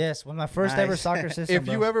 64. Yes, was my first ever Nice. soccer system. If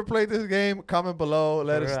you ever played this game, comment below.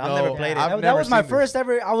 Let For us real. know. I've never played it. I've that was my never seen first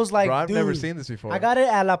ever. I was like, Bro, I've dude, never seen this before. I got it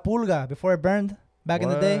at La Pulga before it burned back in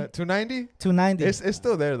the day. 290. 290. It's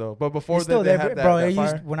still there though. But before It's still they there, had that, bro. that It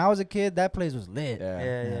fire. used, when I was a kid, that place was lit.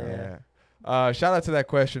 Yeah. Shout out to that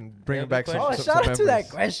question. Bringing Yeah, back good some. question. Oh, some shout out to memories.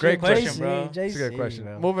 that question. Great question, JC, bro. JC, It's a good question.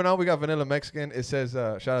 bro. Moving on, we got Vanilla Mexican. It says,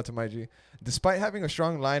 shout out to my G. Despite having a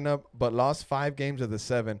strong lineup but lost 5 games of the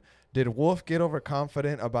 7, did Wolf get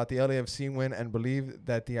overconfident about the LAFC win and believe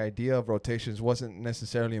that the idea of rotations wasn't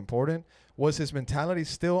necessarily important? Was his mentality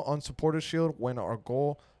still on supporter shield when our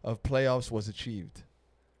goal of playoffs was achieved?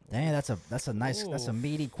 Dang, that's a nice, that's a Ooh.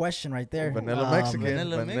 meaty question right there. Vanilla Um, Mexican.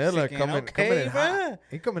 Vanilla Vanilla Mexican. coming Okay, in bruh. hot.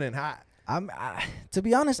 He coming in hot. To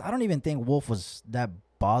be honest, I don't even think Wolf was that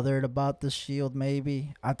bothered about the shield.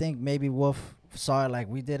 Maybe I think maybe Wolf saw it like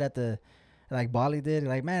we did like Bali did.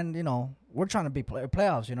 Like, man, you know, we're trying to be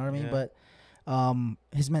playoffs. You know what I mean? Yeah. But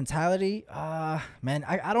his mentality, man,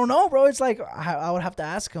 I don't know, bro. It's like I would have to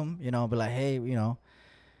ask him. You know, be like, hey, you know,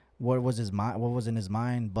 what was his mind? What was in his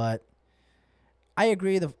mind? But I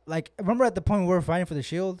agree. Remember at the point we were fighting for the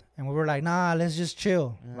shield, and we were like, nah, let's just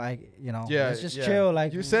chill. Yeah. Like, you know, Yeah, let's just yeah. chill.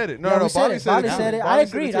 Like You said it. No, Yeah, no, we said Bobby it. said Bobby it. said it. Bobby I said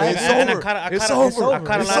agreed. too. I It's agreed. And I over. caught a It's lot over. of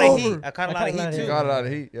It's heat. over. I caught a lot of heat too. Got a lot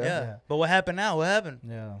of heat. Yeah. Yeah. But what happened now? What happened?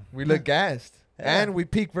 Yeah. We look gassed. Yeah. And we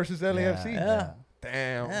peaked versus LAFC. Yeah.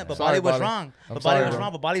 Damn. Yeah, but Sorry, Bali was Bali. wrong. I'm But Bali sorry, was bro.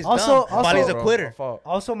 wrong. But Bali's Also- dumb. Bali's a Bro, quitter. my fault.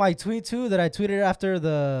 Also, my tweet too that I tweeted after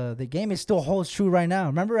the game, it still holds true right now.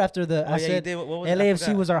 Remember after Oh, I yeah, you said did. What was it? I LAFC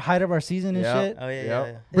forgot. was our height of our season and Yeah. shit. Oh, yeah, Yep. yeah.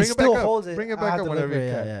 Bring it it back still up. holds it. Bring it I'll back have up to whenever look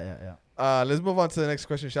you for it. can. Yeah. Let's move on to the next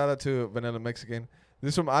question. Shout out to Vanilla Mexican. This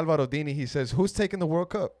is from Alvaro Dini. He says, who's taking the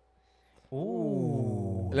World Cup?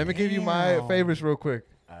 Ooh. Let me give you my damn. favorites real quick.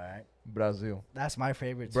 All right, Brazil. that's my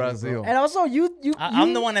favorite. Too, Brazil. bro. And also, you,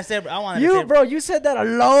 I'm the one that said I wanted to You, say bro, you said that a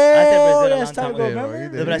Brazil a long long ass time time ago. ago. Remember? Yeah,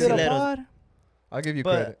 We bro, you did did. a Brasileiros. pod. I'll give you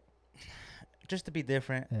But- credit. just to be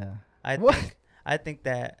different. Yeah. I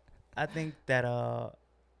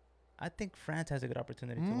think France has a good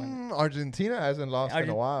opportunity to win. Argentina hasn't lost in a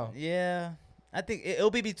Argent- while. Yeah, I think it'll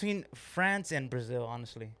be between France and Brazil.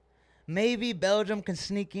 Honestly, maybe Belgium can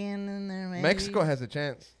sneak in there. Maybe. Mexico has a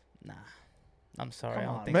chance. Nah, I'm sorry, Come I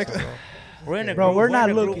don't on, think Mex- so. Bro. We're in a Bro, group. we're in not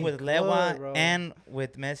a group looking with good, Lewa bro. and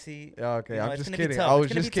with Messi. Yeah, okay. You know, I'm it's just gonna be kidding. tough. I It's was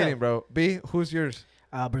gonna just be tough. kidding, bro. B, who's yours?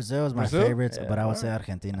 Brazil is my Brazil? favorites, Yeah. but I would say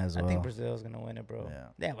Argentina as well. I think Brazil's gonna win it, bro. Yeah.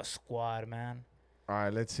 They have a squad, man. All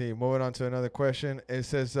right, let's see. Moving on to another question. It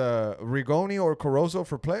says Rigoni or Carozo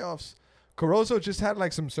for playoffs. Carozo just had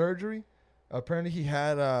like some surgery. Apparently, he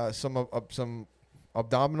had some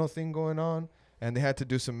abdominal thing going on, and they had to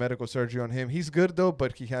do some medical surgery on him. He's good though,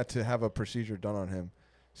 but he had to have a procedure done on him.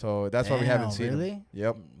 So that's why we haven't Damn, seen him. really?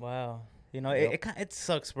 Yep. Wow. You know, Yep. it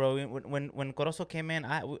sucks, bro. When Corozo came in,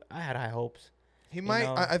 I had high hopes. He might.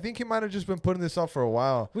 know. I think he might have just been putting this off for a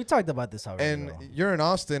while. We talked about this already. And though. you're in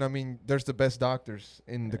Austin. I mean, there's the best doctors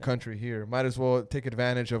in the country here. Might as well take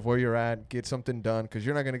advantage of where you're at, get something done, because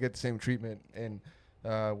you're not gonna get the same treatment in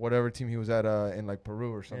whatever team he was at in like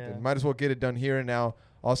Peru or something. Yeah. Might as well get it done here and now.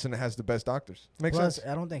 Austin has the best doctors. Makes Plus, sense.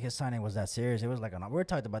 I don't think his signing was that serious. It was like we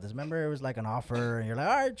talked about this. Remember, it was like an offer, and you're like,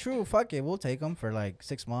 all right, true, fuck it, we'll take him for like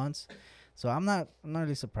 6 months. So I'm not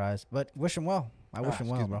really surprised, but wish him well. I wish him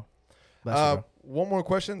well, excuse me. bro. Bless you, bro. One more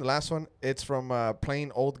question. The last one. It's from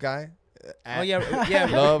plain old guy. Oh yeah.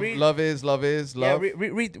 Love, read, love is love.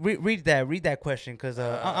 Yeah, read that question, because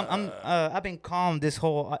I've been calm this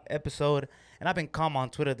whole episode, and I've been calm on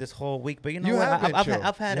Twitter this whole week. But you know You what? have been I've chill.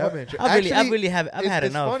 had You have been chill. I've Actually, really had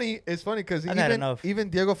enough. It's funny because I've had enough. even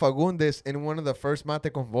Diego Fagundes in one of the first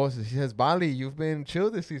Mate con Voces, he says, Bali, you've been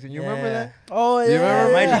chill this season. You remember that? Oh You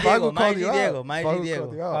remember? Mighty Fagu Diego, called Mighty you out. Diego, Mighty Fagu Diego.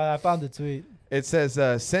 called you out. I found the tweet. It says,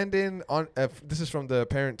 send in on. This is from the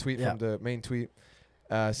parent tweet, Yeah. from the main tweet.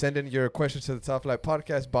 Send in your questions to the Top Flight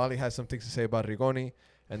Podcast. Bali has some things to say about Rigoni.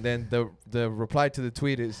 And then the reply to the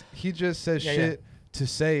tweet is, he just says shit to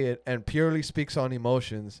say it and purely speaks on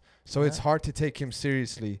emotions. So it's hard to take him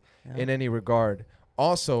seriously in any regard.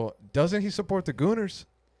 Also, doesn't he support the Gooners?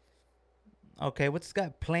 Okay, what's this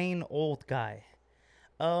guy? Plain old guy.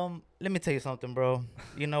 Let me tell you something, bro.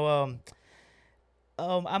 You know,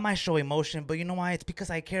 I might show emotion, but you know why? It's because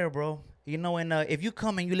I care, bro. You know, and if you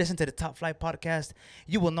come and you listen to the Top Flight Podcast,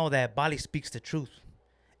 you will know that Bali speaks the truth.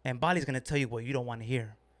 And Bali's going to tell you what you don't want to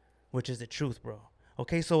hear, which is the truth, bro.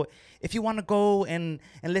 Okay, so if you want to go and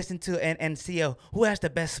listen to and see who has the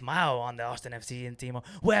best smile on the Austin FC team, or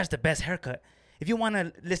who has the best haircut, if you want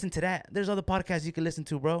to listen to that, there's other podcasts you can listen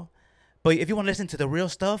to, bro. But if you want to listen to the real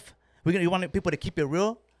stuff, you want people to keep it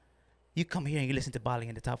real, you come here and you listen to Bali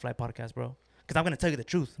in the Top Flight Podcast, bro. Because I'm going to tell you the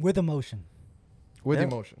truth. With emotion. With Yeah.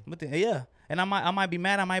 emotion. Yeah. And I might be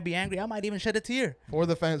mad, I might be angry, I might even shed a tear. For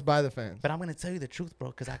the fans, by the fans. But I'm going to tell you the truth, bro,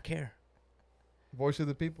 because I care. Voice of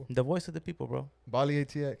the people. The voice of the people, bro. Bali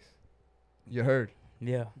ATX. You heard.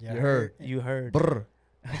 Yeah. You heard. You heard. Brr.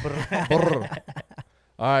 Brr.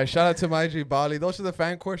 All right. Shout out to my G Bali. Those are the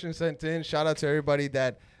fan questions sent in. Shout out to everybody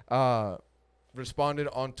that responded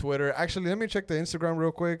on Twitter. Actually, let me check the Instagram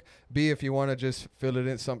real quick. B, if you want to just fill it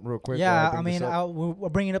in something real quick. Yeah, while I bring this mean, up. we're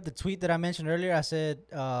bringing up the tweet that I mentioned earlier. I said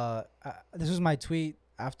this was my tweet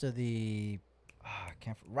after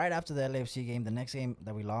right after the LAFC game, the next game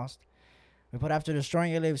that we lost. We put, after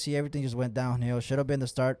destroying LAFC, everything just went downhill. Should have been the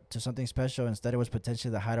start to something special. Instead, it was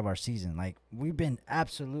potentially the height of our season. Like, we've been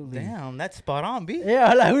absolutely... Damn, that's spot on, B.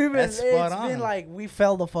 Yeah, like, we've been... That's spot on. Been like, we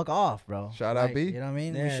fell the fuck off, bro. Shout out, Like, B. You know what I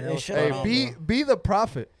mean? Yeah, that was should spot Hey, on. be the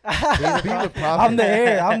prophet. Be the prophet. I'm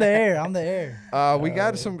the heir. We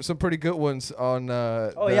got some pretty good ones on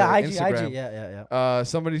Oh, the yeah, IG. Instagram. Yeah.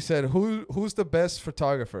 Somebody said, who's the best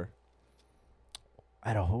photographer?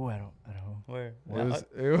 I don't know. Where? It was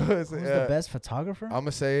Who's the best photographer? I'm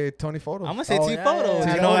gonna say Tony Photos. I'm going to say Oh, T yeah, Photos.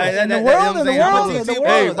 yeah, You know, yeah. In the that- world, I'm in the saying, I'm world, gonna in say the T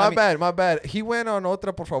Hey, Photos. my bad. He went on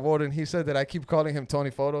Otra Por Favor and he said that I keep calling him Tony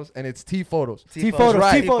Photos and it's T Photos. T photos.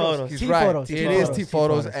 right. T photos. He's T right. photos. It T is photos, T T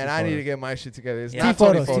Photos, photos, and T I need to photos. get my shit together. It's Yeah. not T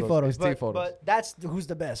Tony photos. T Photos. photos. It's T Photos. But that's who's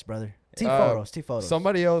the best, brother. T Uh, photos. T photos.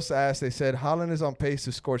 Somebody else asked. They said Holland is on pace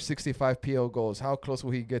to score 65 PL goals. How close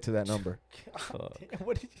will he get to that number? Fuck.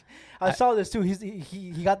 What did I saw this too.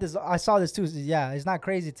 He got this. I saw this too. Yeah, it's not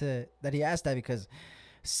crazy that he asked that because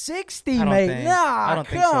 60, I don't mate. think- Nah, I don't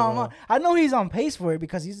think so, come bro. on. I know he's on pace for it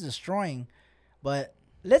because he's destroying, but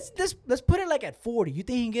let's put it like at 40. You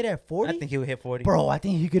think he can get at 40? I think he will hit 40. Bro, I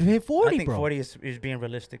think he could hit 40, I think bro. 40 is being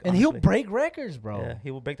realistic. And he'll honestly. break records, bro. Yeah, he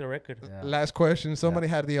will break the record. Yeah. Last question. Somebody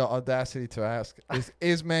had the audacity to ask: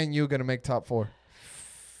 Is Man U gonna make top 4?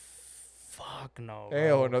 Fuck no.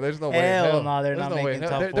 Hell bro. no. There's no way. Hell no, they're There's not no way. making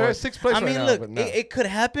top They're 4. at 6th place I right mean, now, look, but no. it could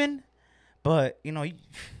happen, but you know,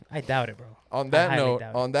 I doubt it, bro. On I that highly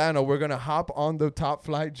doubt note, we're gonna hop on the Top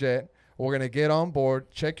Flight jet. We're gonna get on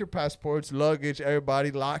board. Check your passports, luggage,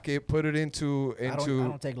 everybody. Lock it. Put it into I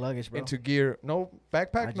don't take luggage, bro. into gear. No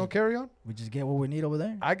backpack. No just- carry on. We just get what we need over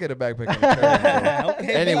there. I get a backpack and a carry on.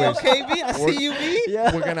 Okay, Anyways, okay, B. I we're- see you, B.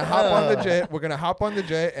 Yeah. We're gonna hop on the jet. We're gonna hop on the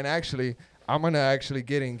jet, and actually, I'm gonna actually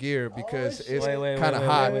get in gear because it's Wait, kind of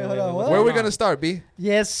hot. wait, hold on, what? Where are we gonna start, B?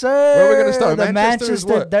 Yes, sir. Where are we gonna start? The Manchester is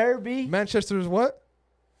what? Derby. Manchester is what?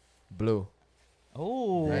 Blue.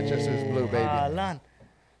 Oh, Manchester's blue, baby. Haaland.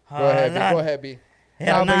 Go ahead, B. Haaland. Go ahead, B.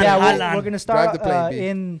 Yeah, but Haaland, yeah, Haaland. we're gonna start Drive the plane, B.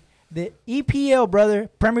 in the EPL, brother.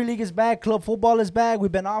 Premier League is back. Club football is back.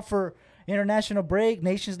 We've been off for international break,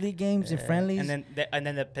 Nations League games, and friendlies. And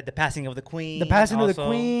then the passing of the Queen. the passing of the also.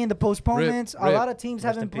 Queen, the postponements. Rip. A lot of teams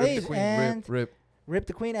Rest haven't in peace. played, The Queen, and rip. Rip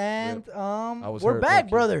the Queen, and was we're hurt, back, low-key.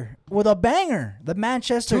 brother, with a banger. The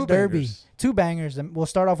Manchester Two Derby. bangers. 2 bangers. We'll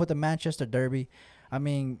start off with the Manchester Derby. I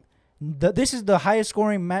mean, this is the highest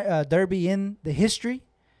scoring derby in the history.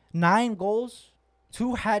 9 goals,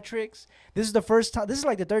 2 hat tricks. This is the first time. This is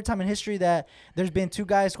like the 3rd time in history that there's been 2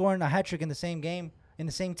 guys scoring a hat trick in the same game in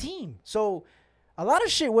the same team. So a lot of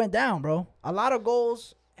shit went down, bro. A lot of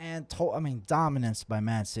goals and dominance by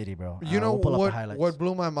Man City, bro. You know we'll pull up the what? highlights. What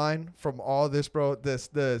blew my mind from all this, bro?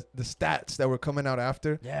 The stats that were coming out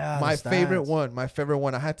after. Yeah, My the favorite stats.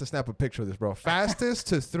 one. I had to snap a picture of this, bro. Fastest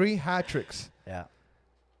to 3 hat tricks. Yeah.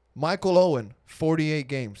 Michael Owen, 48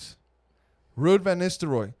 games. Ruud van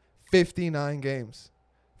Nistelrooy, 59 games.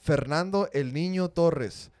 Fernando El Niño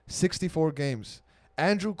Torres, 64 games.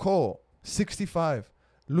 Andrew Cole, 65.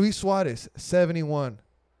 Luis Suarez, 71.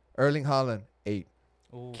 Erling Haaland, 8.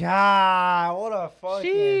 Ooh. God, what a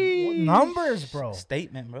fucking Sheesh. numbers, bro.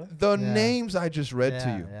 Statement, bro. The Yeah. names I just read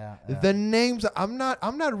to you. The names I'm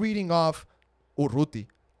not reading off Urruti.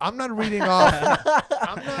 I'm not reading off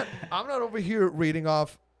I'm not over here reading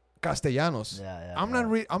off Castellanos.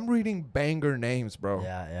 I'm reading banger names, bro.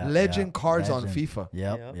 Legend cards on FIFA.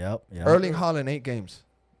 Yep. Erling Haaland 8 games.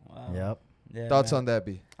 Wow. Yep. Yeah, Thoughts man. on that,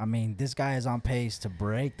 B? I mean, this guy is on pace to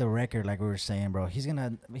break the record, like we were saying, bro.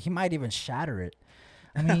 He might even shatter it.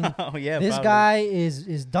 I mean, Oh yeah. this probably. guy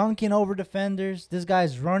is dunking over defenders. This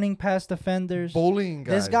guy's running past defenders. Bullying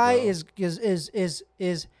guys. This guy bro.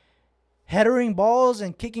 is headering balls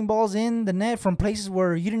and kicking balls in the net from places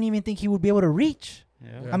where you didn't even think he would be able to reach.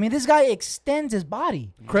 Yeah. I mean, this guy extends his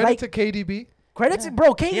body. Credit Like, to KDB. credit Yeah. to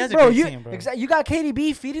bro, He has a bro, great you team, bro. you got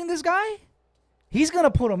KDB feeding this guy. He's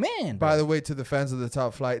gonna put him in. By the way, to the fans of the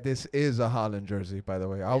top flight, this is a Haaland jersey. By the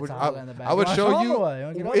way, I It's would a Haaland in the back. I would You show wanna show you. him or what? You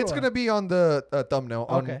wanna get It's over gonna be on the thumbnail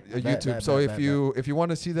on Okay. YouTube. Bet, so bet, if you want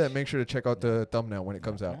to see that, make sure to check out the thumbnail when it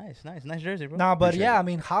comes out. Nice jersey, bro. Nah, but Appreciate yeah, it. I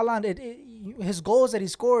mean, Haaland, his goals that he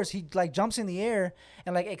scores, he like jumps in the air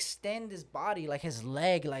and like extend his body, like his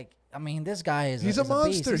leg, like. I mean, this guy is. He's a beast.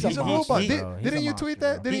 monster. He's a monster, robot. bro. He's Didn't a you monster, tweet bro.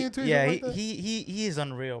 that? Didn't you tweet Yeah, something like that? he is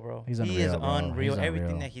unreal, bro. He's He is unreal, bro. unreal. He's Everything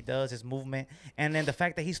unreal. that he does, his movement, and then the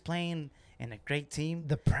fact that he's playing in a great team.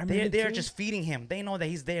 The Premier League They're too? just feeding him. They know that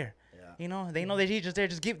he's there. Yeah. You know, they know that he's just there.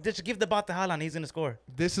 Just give the ball to Haaland. He's gonna score.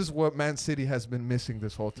 This is what Man City has been missing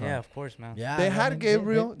this whole time. Yeah, of course, man. Yeah, They I had mean,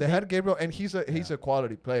 Gabriel. They had Gabriel, and he's a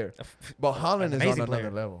quality player. But Haaland is on amazing another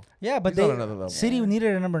player. level. Yeah, but He's on another level. City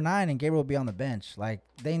needed a number 9 and Gabriel would be on the bench. Like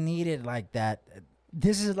they needed like that.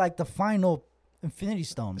 This is like the final Infinity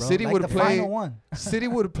Stone, bro. City like would the play- final one. City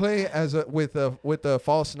would play with a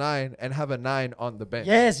false 9 and have a 9 on the bench.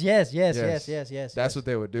 Yes. That's what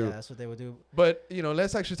they would do. Yeah, that's what they would do. But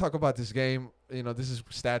let's actually talk about this game. This is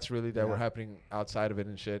stats really that Yeah. were happening outside of it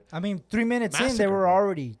and shit. I mean, 3 minutes in, they Massacre, were bro.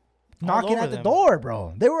 already All knocking over at the them. door,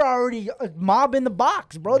 bro. They were already mobbing the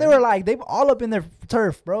box, bro. They Yeah. were like, they were all up in their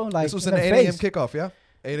turf, bro. Like This was in an their 8 a.m. face. kickoff, yeah?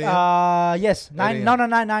 8 a.m. Yes, 9. 8 No,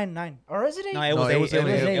 9. Or is it 8? No, it No, was it 8. was It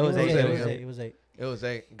was 8. 8. It was 8. It was 8. It was 8. It was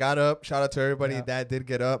 8. Got up. Shout out to everybody Yeah. that did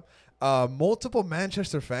get up. Multiple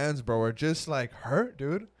Manchester fans, bro, are just like hurt,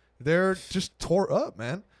 dude. They're just tore up,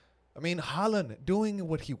 man. I mean, Haaland doing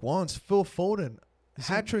what he wants. Phil Foden,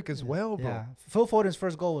 hat trick as well, bro. Yeah, Phil Foden's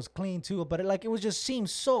first goal was clean too, but it was just seemed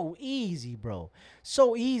so easy, bro.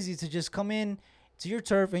 So easy to just come in to your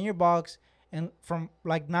turf in your box and from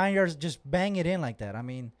like 9 yards just bang it in like that. I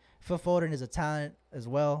mean, Phil Foden is a talent as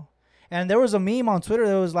well. And there was a meme on Twitter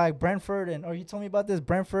that was like Brentford or you told me about this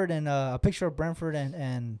Brentford and a picture of Brentford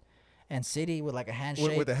and City with like a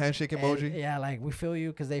handshake. With the handshake And, emoji. yeah, like we feel you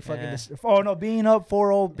because they fucking. Yeah. Being up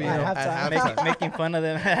 4-0 Being at up at halftime. halftime. Making fun of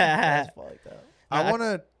them. That's fucked up. I Nah, want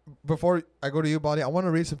to, before I go to you, Bali, I want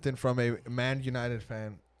to read something from a Man United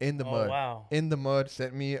fan in the Oh, mud. wow. In the mud,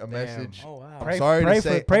 sent me a message. Oh wow. Pray, sorry to pray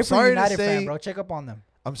say- for, pray I'm for sorry to United fan, say- bro. Check up on them.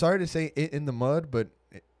 I'm sorry to say it in the mud, but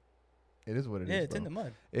it is what it is. Yeah, it's bro. in the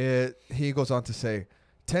mud. He goes on to say,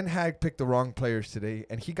 Ten Hag picked the wrong players today,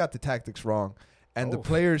 and he got the tactics wrong. And the Oh.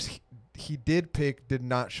 players he did pick did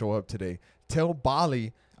not show up today. Tell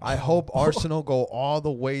Bali, I hope Arsenal go all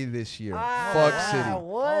the way this year. Fuck City.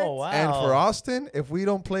 What? Oh wow. And for Austin, if we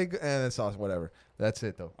don't play, that's Austin. Whatever. That's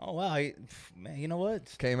it though. Oh wow. Man, you know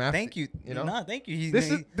what? Came after. Thank you. You know. Nah, thank you.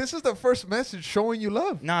 This is the first message showing you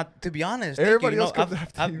love. Nah, to be honest, Everybody thank you. else comes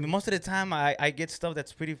after you. Most of the time, I get stuff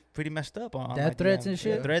that's pretty messed up on Death my threats DM. and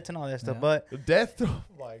shit? Yeah, threats and all that stuff. Yeah. But Death. Oh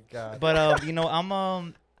my God.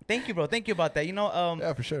 I'm thank you, bro. Thank you about that.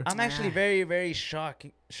 Yeah, for sure. I'm actually very, very shocked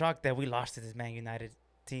that we lost to this Man United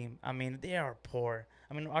team. I mean, they are poor.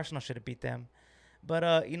 I mean, Arsenal should have beat them. But,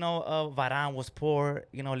 Varane was poor.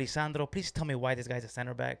 Lisandro, please tell me why this guy's a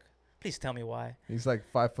center back. Please tell me why. He's like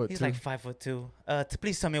 5'2". He's like 5'2".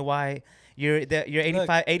 Please tell me why you're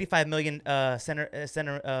 85 million center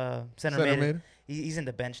mid. mid. He's in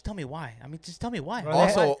the bench. Tell me why. I mean, just tell me why.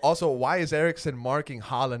 Bro, Also, why is Ericsson marking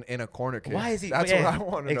Haaland in a corner kick? Why is he- That's yeah, what I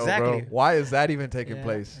want to know, exactly. bro. Why is that even taking Yeah,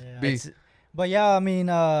 place? yeah. B. It's- But yeah, I mean,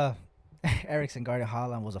 Ericsson guarding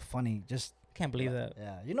Haaland was a funny. Just Can't believe that.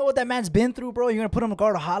 yeah, you know what that man's been through, bro. You're gonna put him to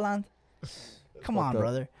guard Haaland? Come on, fucked up.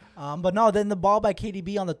 brother. But no, then the ball by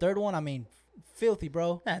KDB on the third one. I mean, filthy,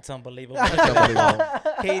 bro. That's unbelievable. That's unbelievable.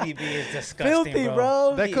 KDB is disgusting, Filthy,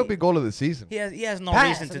 bro. That could be goal of the season. He has no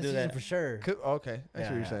Pass reason of to the do season that. for sure. Okay, I see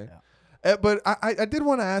what you're saying. yeah. But I did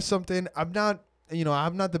want to ask something. I'm not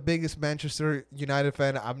the biggest Manchester United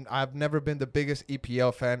fan. I've never been the biggest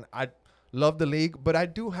EPL fan. I love the league, but I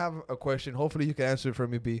do have a question. Hopefully you can answer it for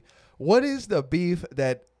me, B. What is the beef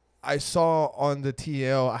that I saw on the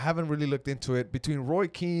TL? I haven't really looked into it between Roy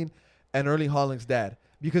Keane and Erling Haaland's dad.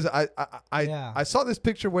 because Yeah. I saw this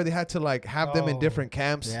picture where they had to like have them in different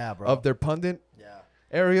camps Yeah, bro. of their pundit Yeah.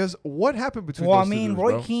 areas. What happened between Well, I those two mean, dudes,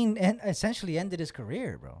 Roy bro? Keane essentially ended his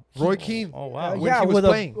career, bro. Roy Keane. Oh wow. when he was with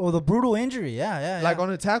playing. with a brutal injury. Yeah. Like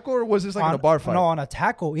on a tackle, or was this like in a bar fight? No, on a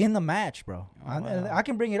tackle in the match, bro. wow. I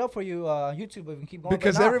can bring it up for you, YouTube, if you keep going.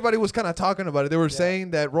 Because but nah. everybody was kind of talking about it. They were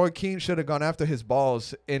saying that Roy Keane should have gone after his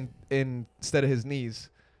balls instead of his knees.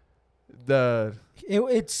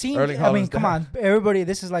 It seemed. Erling I mean, Haaland's come dad. on, everybody.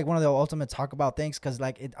 This is like one of the ultimate talk about things, because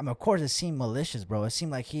like, of course, it seemed malicious, bro. It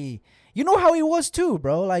seemed like you know how he was too,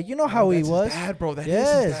 bro. Like, you know how he That's his was. dad, bro. That is his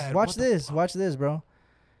Yes. dad. Watch What the this. fuck? Watch this, bro.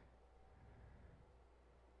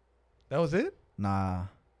 That was it. Nah.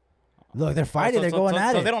 Look, they're fighting. So- they're so- going so-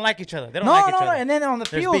 at so it. they don't like each other. They don't No, like each no, no. other. And then on the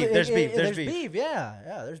There's field, beef, there's beef, there's there's beef. Yeah,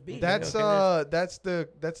 there's beef. That's okay,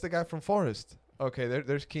 that's the guy from Forest. Okay,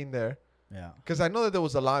 there's Keane there. Yeah. Because I know that there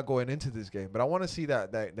was a lot going into this game, but I want to see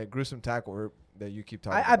that gruesome tackle that you keep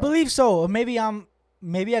talking about. I believe so. Maybe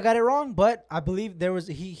I got it wrong, but I believe there was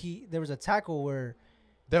there was a tackle where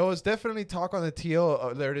There was definitely talk on the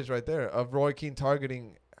TL. There it is right there of Roy Keane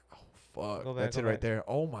targeting. Oh fuck, Go back, that's go it right back. there.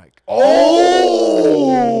 Oh my.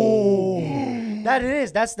 that it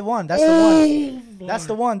is. That's the one. That's the one. That's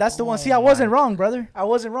the one. That's the one. See, I wasn't wrong, brother. I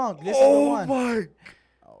wasn't wrong. This is the Oh one. my.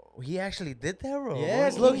 He actually did that, bro.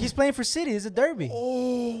 Yes, look, he's playing for City. It's a derby.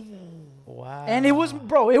 Oh. Wow. And it was,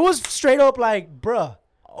 bro, it was straight up like, bruh.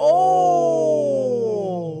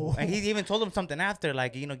 Oh. And he even told him something after,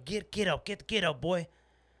 like, get up, boy.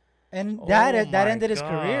 And Oh that my ended his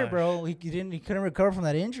career, gosh. bro. He couldn't recover from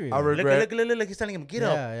that injury. I bro. regret. Look, he's telling him, get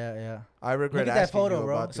up. Yeah. I regret Look at that asking photo, you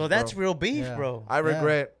bro. about this, So that's bro. real beef, Yeah. bro. I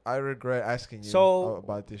regret asking you So-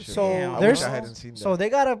 about this shit. So Damn, I there's wish I hadn't seen that. so they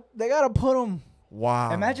gotta put him.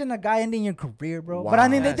 Wow. Imagine a guy ending your career, bro. But I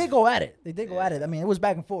mean, they Wow. did go at it. They did go at it. I mean, it was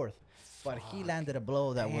back and forth. But he landed a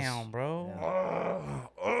blow that Damn, bro.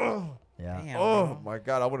 was. Yeah. Damn, Oh bro. my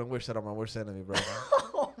god, I wouldn't wish that on my worst enemy, bro.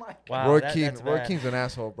 Oh my. Wow, Roy that- Keane, that's Roy bad. Keane's an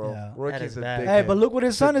asshole, bro. Yeah. Roy That Keane's is a bad. dickhead. Hey, but look what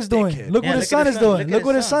his son is doing. dickhead. Look Yeah, what his look at son his is son. doing. Look at Look his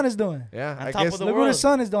what his son. son is doing. Yeah, On I top guess of the Look what world. his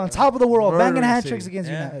son is doing. Top of the world, Murder banging hat machine. tricks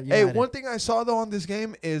against Yeah. United. Hey, one thing I saw though on this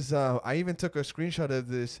game is I even took a screenshot of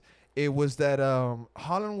this. It was that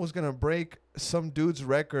Holland was gonna break some dude's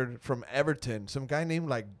record from Everton. Some guy named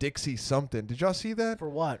like Dixie something. Did y'all see that? For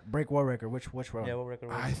what? Break war record. Which row? Yeah, what record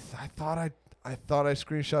was I it? thought I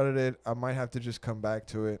screenshotted it. I might have to just come back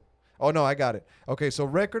to it. Oh no, I got it. Okay, so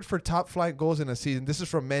record for top flight goals in a season. This is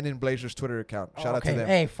from Men in Blazers Twitter account. Shout out to them.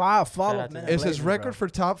 Hey, follow Shout out to Men them. in It says Blazers, record bro. for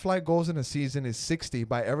top flight goals in a season is 60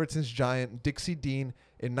 by Everton's giant Dixie Dean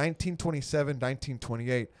in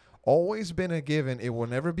 1927-1928. Always been a given. It will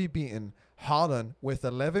never be beaten. Holland, with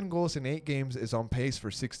 11 goals in 8 games, is on pace for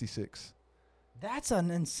 66. That's an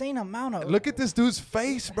insane amount of. Look at this dude's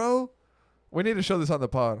face, bro. We need to show this on the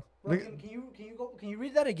pod. Bro, Look- can you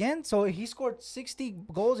read that again? So he scored 60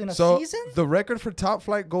 goals in a so season. the record for top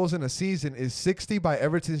flight goals in a season is 60 by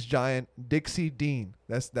Everton's giant Dixie Dean.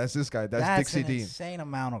 That's this guy. That's Dixie an Dean. insane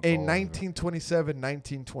amount of In goals.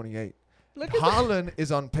 1927-1928. Look at that. Holland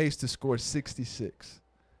is on pace to score 66.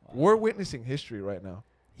 We're witnessing history right now.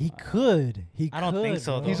 He could. He I don't think could,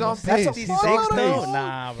 so, bro. though. He's on That's pace. a He's fuck on though. pace.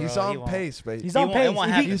 Nah, bro. He's he on won't. pace, baby. He's He on won't- it pace. won't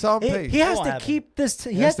If happen. He's on pace. He has won't to happen. keep this.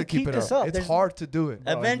 He He has to keep keep it this up. up. It's There's- hard to do it.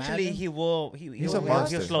 Bro, Eventually, imagine. he will. He's a He'll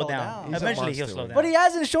monster. slow down. He's a Eventually, he'll monster, slow man. down. But he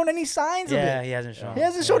hasn't shown any signs of Yeah, it. he hasn't shown. He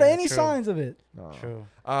hasn't shown Yeah, any true. signs of it. No. True.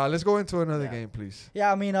 Let's go into another Yeah. game, please.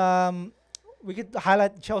 Yeah, I mean, we could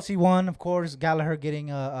highlight Chelsea won, of course. Gallagher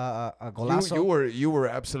getting a golazo. You were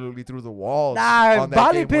absolutely through the walls. Nah, on that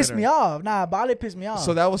Bali game pissed winner. me off. Nah, Bali pissed me off.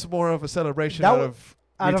 So that was more of a celebration That out wa- of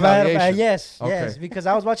Out of retaliation. yes, Okay. yes, because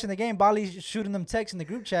I was watching the game. Bali shooting them texts in the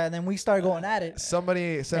group chat, and then we started going at it.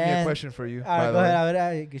 Somebody sent me a And- question for you. All by right, the go way.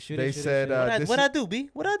 ahead. Shoot They it, shoot it, said, shoot it. this What is- I do,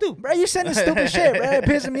 B? What I do? Bro, you sending stupid shit, bro. It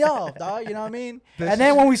pissing me off, dog. You know what I mean? This And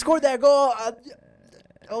then is- when we scored that goal, I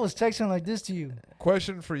was texting like this to you.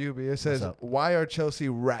 Question for you, B. It says, up? why are Chelsea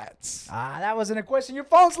rats? That wasn't a question. Your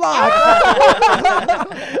phone's locked.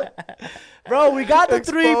 Bro, we got the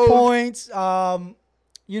 3 Exposed. points.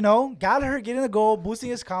 Gallagher getting the goal, boosting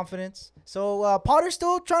his confidence. So Potter's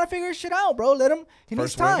still trying to figure his shit out, bro. Let him. He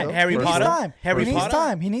needs First win, time. though. Harry he needs Potter? time. Harry he needs Potter?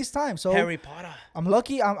 time. He needs time. So Harry Potter. I'm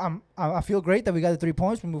lucky. I feel great that we got the 3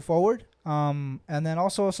 points. We move forward. And then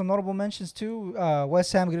also some notable mentions too.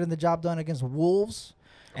 West Ham getting the job done against Wolves.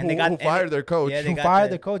 And they got who fired their coach. Yeah, they Who got fired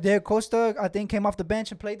the- the coach? Diego Costa, I think, came off the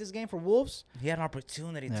bench and played this game for Wolves. He had an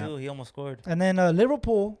opportunity Yeah. too. He almost scored. And then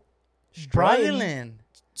Liverpool, Struggling.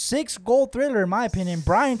 6-goal thriller, in my opinion.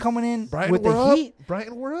 Brian coming in Brighton with were the up. heat.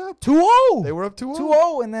 Brighton were up. 2-0. They were up 2-0.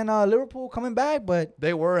 2-0, and then Liverpool coming back, but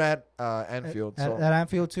They were at Anfield, at so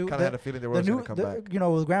Anfield too. kind of had a feeling they were going to come back. You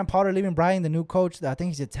know, with Graham Potter leaving, Brian, the new coach, I think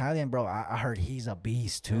he's Italian, bro. I heard he's a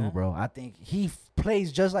beast too, Yeah. bro. I think he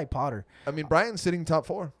plays just like Potter. I mean, Brighton's sitting top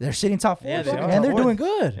 4. They're sitting top 4, Yeah, bro, they are. and they're Top four. doing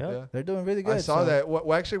good. Yeah. Yeah. They're doing really good. I saw so- that.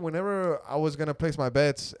 Well, actually, whenever I was going to place my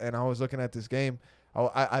bets and I was looking at this game,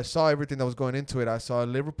 I saw everything that was going into it. I saw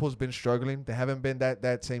Liverpool's been struggling. They haven't been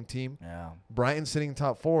that same team. Yeah. Brighton sitting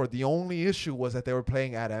top 4. The only issue was that they were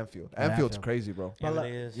playing at Anfield. Anfield's Anfield. crazy, bro. Yeah, But,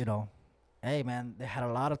 it is. you know, hey, man, they had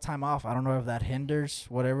a lot of time off. I don't know if that hinders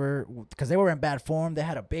whatever, because they were in bad form. They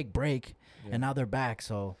had a big break, Yeah. and now they're back.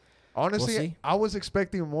 So, Honestly, see. I was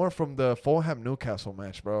expecting more from the Fulham Newcastle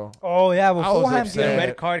match, bro. oh yeah, but I was Fulham upset. The getting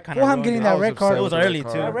red card kind of. Fulham getting that red card. It was early too.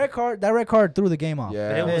 that red card threw the game off. Yeah.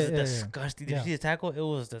 But it was Yeah. disgusting. Did Yeah. you see the tackle? It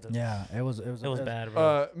was. Yeah, it was Bad,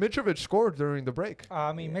 bro. Mitrovic scored during the break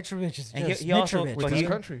I mean, Mitrovic is And just he also- Mitrovic. with But his he-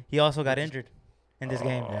 country. He also got injured in this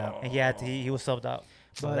game, Yeah. and he was subbed out.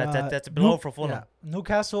 So But, that's below for Fulham. yeah,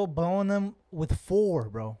 Newcastle blowing them with 4,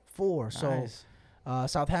 bro. 4. Nice. So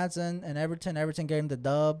Southampton and Everton getting the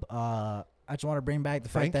dub. I just want to bring back the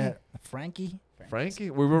fact Frankie? that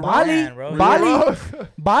Frankie, we were Bali- wrong. Man, bro. We Bali- were wrong.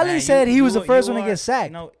 Bali Man, said he was the first you one to are- get sacked.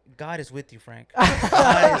 You know, God is with you, Frank.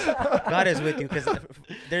 God is with you because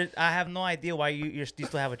I have no idea why you still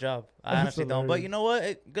have a job. I honestly don't. But you know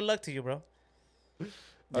what? Good luck to you, bro.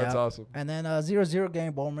 That's Yeah. awesome. And then 0-0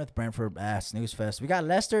 game, Bournemouth, Brentford, snooze fest. We got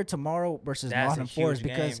Leicester tomorrow versus That's a Nottingham Forest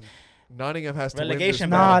huge because game. Nottingham has to win Relegation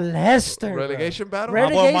this nah, battle. Leicester. bro. Relegation battle. Red-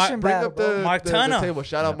 Relegation Bring battle. up the, Mark the Turner. table.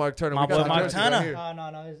 Shout out Mark Turner. My We got boy the Mark jersey Turner. right here.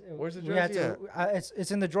 No. Where's the we had jersey to-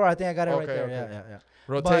 it's in the drawer. I think I got it right Okay, there. okay. Yeah.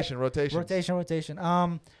 Rotation.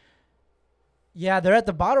 Rotation. Yeah, they're at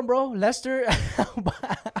the bottom, bro. Leicester.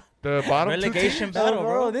 The bottom Relegation two teams. battle,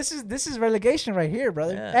 bro. This is relegation right here,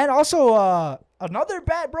 brother. Yeah. And also another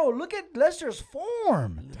bad, bro. Look at Leicester's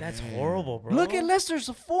form. That's horrible, bro. Look at Leicester's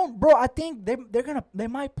form, bro. I think they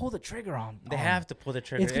might pull the trigger on. They have to pull the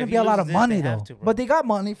trigger. It's gonna If be he a lot loses of this, money they though. have to, bro. But they got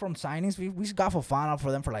money from signings. We got Fofana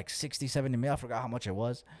for them for like 60, 70 mil. I forgot how much it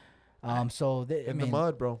was. So they, In the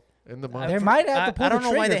mud, bro. In the mud. They might have to pull I the don't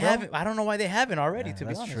know why trigger, they bro. haven't. I don't know why they haven't already. Yeah, To be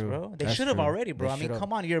that's honest, true. bro, they That's should have true. already, bro. They I mean, should've.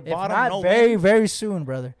 come on, you're If bottom. not, No very, wins. very soon,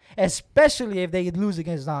 brother. Especially if they lose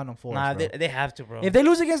against Nottingham Forest. Nah, bro. they have to, bro. If they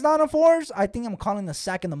lose against Nottingham Forest, I think I'm calling the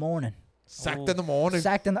sack in the morning. Sacked in the morning.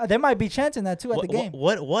 Sacked in. They might be chanting that too at the game.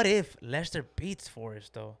 What if Leicester beats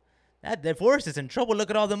Forest though? That Forest is in trouble.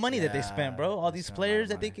 Look at all the money that they Yeah, spent, bro. All these that's a lot players of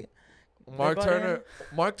that they money. get. Mark Everybody Turner.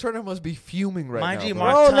 Mark Turner must be fuming right Mind now. you, bro.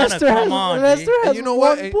 Mark Bro, Turner, Leicester come has, on, G. Leicester has And you know one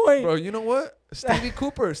what, Hey, point. bro? You know what? Stevie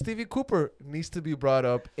Cooper needs to be brought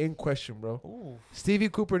up in question, bro. Ooh. Stevie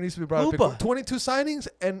Cooper needs to be brought Cooper. up. 22 signings,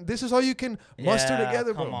 and this is all you can muster Yeah,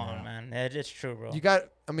 together, bro. Come on, man. It's true, bro. You got.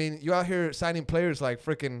 I mean, you out here signing players like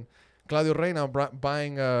freaking Claudio Reyna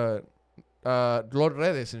buying Lord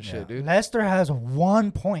Redes and shit, dude. Leicester has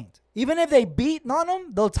 1 point. Even if they beat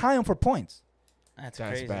Nottingham, they'll tie them for points. That's That's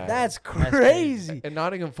crazy. bad. That's crazy. crazy. And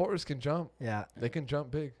Nottingham Forest can jump. Yeah. They can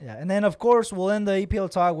jump big. Yeah. And then, of course, we'll end the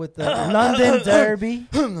EPL talk with the London Derby.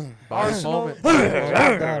 Bobby's Arsenal.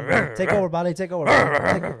 moment. Take over, Bali. Take over.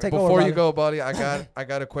 Take over, Before Bali. you go, buddy, I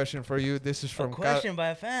got a question for you. This is A from question by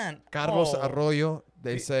a fan. Carlos Oh. Arroyo.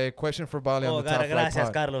 They say, question for Bali Oh, on the top flight gracias,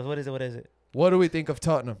 pod. Carlos. What is it? What do we think of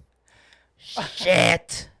Tottenham?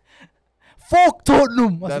 Shit. Fuck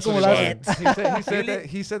Tottenham. That's Así como what la he hacen. said.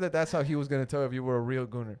 He said that that's how he was gonna tell if you were a real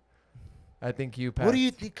gooner. I think you passed. What do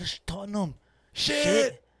you think of Tottenham?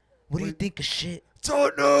 Shit. What do you think of shit?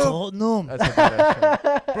 Tottenham. Tottenham. That's a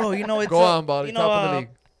bad show. Bro, you know it's Go on, Bali. you know, Top of the league.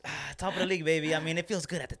 Top of the league, baby. I mean, it feels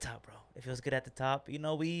good at the top, bro. It feels good at the top. You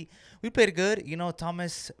know, we played good. You know,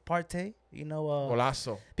 Thomas Partey. You know,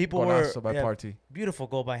 Golazo. people Golazo were by yeah, Partey. beautiful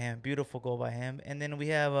goal by him. Beautiful goal by him. And then we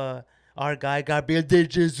have our guy Gabriel De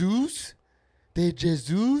Jesus,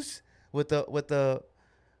 with the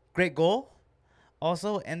great goal.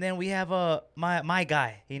 Also, and then we have my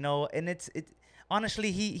guy. You know, and it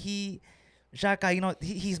honestly he Xhaka. You know,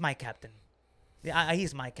 he's my captain. Yeah,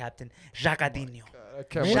 he's my captain. Xhacadinho. I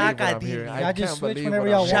can't believe what I'm Xhaka hearing. Dini. I Y'all just can't switch believe whenever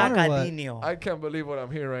what y'all I'm want. hearing. or what? Xhacadinho. I can't believe what I'm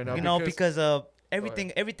hearing right now. You know, because ahead.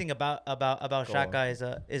 everything about Go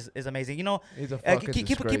Xhaka is amazing. You know, he's a fucking keep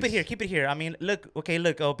it here. Keep it here. I mean, look.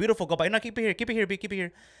 Oh, beautiful goal. But no, keep it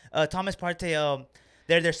here. Thomas Partey.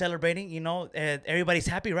 They're celebrating. You know, everybody's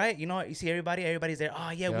happy, right? You know, you see everybody's there. Oh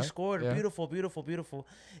yeah, we Yeah, scored. yeah. Beautiful.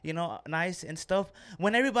 You know, nice and stuff.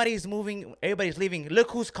 When everybody's moving, everybody's leaving. Look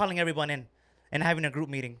who's calling everyone in and having a group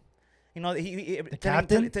meeting. You know, telling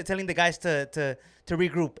captain? telling the guys to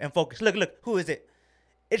regroup and focus. Look, who is it?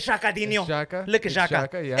 It's Shakadinho. Xhaka. Look at It's Xhaka.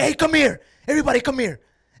 Xhaka, yeah. Hey, come here. Everybody come here.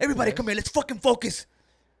 Everybody come here. Let's fucking focus.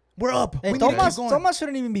 We're up. Hey, We need to keep Thomas, going. Thomas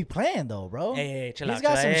shouldn't even be playing though, bro. Hey, chill He's out. got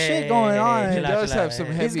chill some out. shit Hey, going hey, on. hey, He chill out, does chill out. have some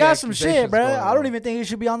Hey. heavy He's got some shit, accusations bro. going I don't on. even think he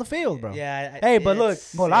should be on the field, bro. Yeah. Hey, but look,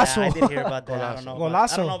 it's- golazo. Yeah, I did hear about that. I don't know. I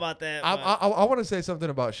Golazo. don't know about that. but- I want to say something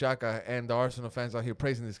about Xhaka and the Arsenal fans out here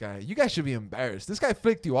praising this guy. You guys should be embarrassed. This guy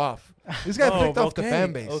flicked you off. This guy Oh, flicked off the okay,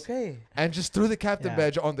 fan base Okay. and just threw the captain Yeah.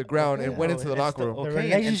 badge on the ground and Okay. went Oh, into the it's locker the- room. The Okay,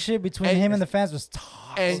 relationship between and- him and the fans was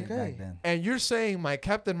toxic and- back then. And you're saying my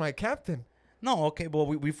captain, my captain. No, okay, well,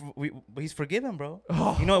 we he's forgiven, bro.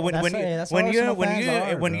 Oh, You know when That's when right, you that's when how you're Arsenal when fans you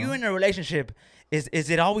are, when bro. you're in a relationship, is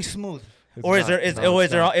it always smooth, It's or is not. there is No, or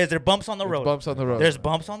it's is not. there bumps on the There's road? bumps on the road. There's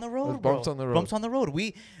bumps on the road. There's bumps bro. on the road. Bumps on the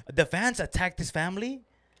road. The fans attacked his family,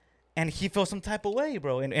 and he felt some type of way,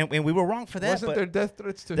 bro. And we were wrong for that. Wasn't but there death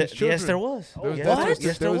threats to his children? yes, there was. There was yes, death there- threats-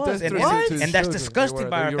 yes, there there was was. death And, threats and, to his and that's children. disgusting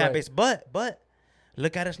by our You're fan right. base. But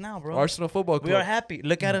look at us now, bro. Arsenal Football Club. We are happy.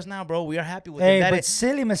 Look at us now, bro. We are happy with Hey, it. That but is-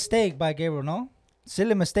 silly mistake by Gabriel, no?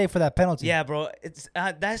 Silly mistake for that penalty. yeah, bro. It's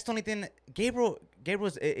that's the only thing.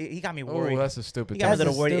 Gabriel's he got me Oh, worried. that's a stupid. He got me a That's a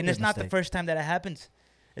little worried, and stupid it's not the mistake. first time that it happens.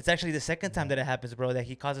 It's actually the second time that it happens, bro. That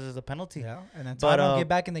he causes us a penalty. Yeah, and then But, Tottenham get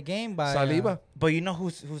back in the game by Saliba. But you know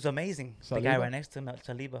who's amazing? The guy Saliba? right next to him,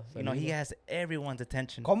 Saliba. You know he Saliba. has everyone's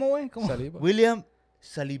attention. ¿Cómo, güey? ¿Cómo? Saliba. William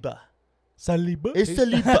Saliba. Saliba. It's He's-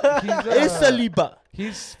 Saliba. he's, It's Saliba.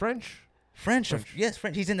 He's French. French. Yes,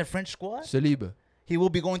 French. He's in the French squad. Saliba. He will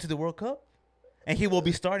be going to the World Cup, and he will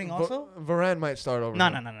be starting also. Varane might start over. No,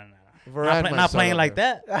 him. no. Varane might Not start playing over like him.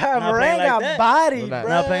 that. Not Varane playing like got that. body, Relax.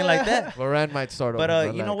 bro. Not playing like that. Varane might start But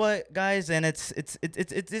over. you know Relax. what, guys, and it's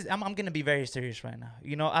I'm gonna be very serious right now.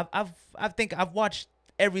 You know, I've watched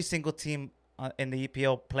every single team in the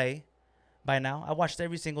EPL play by now. I watched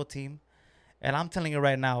every single team, and I'm telling you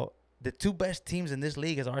right now, the two best teams in this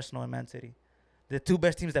league is Arsenal and Man City. The two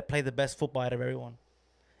best teams that play the best football out of everyone.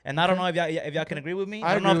 And I don't know if y'all can agree with me.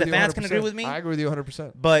 I don't know if the fans can agree with me. I agree with you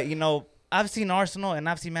 100%. But you know, I've seen Arsenal and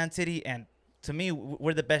I've seen Man City, and to me,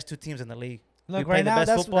 we're the best two teams in the league. Look, we play right the now, best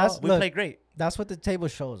that's football. We look, play great. That's what the table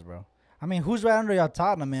shows, bro. I mean, who's right under y'all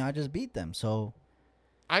Tottenham, man? I just beat them. So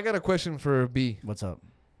I got a question for B. what's up?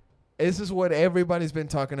 This is what everybody's been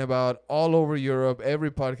talking about all over Europe. Every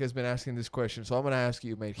podcast has been asking this question. So I'm going to ask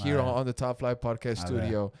you, mate, here Alright. on the Top Flight Podcast Alright.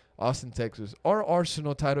 Studio, Austin, Texas. Are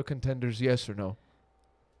Arsenal title contenders, yes or no?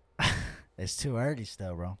 It's too early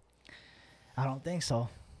still, bro. I don't think so.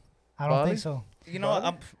 I don't Bali? think so. You know,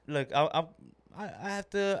 Bali? look, I have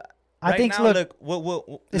to. I right think now, look,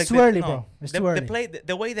 look, it's look, too early, bro. It's too early.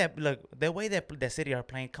 The way that the City are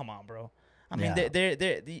playing. Come on, bro. I mean, Yeah.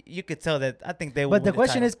 they're you could tell that. I think they. will But the win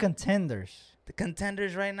question title. is contenders. the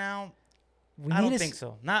contenders right now. We I need don't to think s-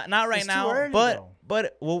 so. Not right it's too now. early,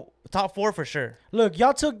 but though. well, top four for sure. Look,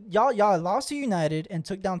 y'all lost to United and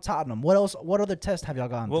took down Tottenham. What else? What other test have y'all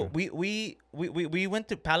gone Well, through? we went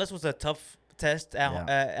to Palace was a tough test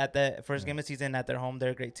at the first game of the season at their home.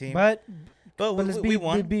 They're a great team. But But let's we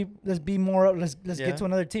won. let's be more. Let's Yeah. get to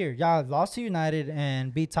another tier. Y'all lost to United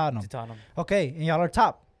and beat Tottenham. to Tottenham. Okay, and y'all are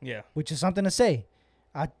top, Yeah. which is something to say.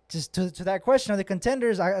 I just to that question of the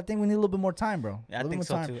contenders, I think we need a little bit more time, bro. Yeah, I A little think bit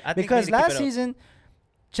so more too. time. I think we Because need to keep last it up. season,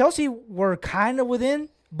 Chelsea were kind of within,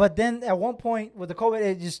 but then at one point with the COVID,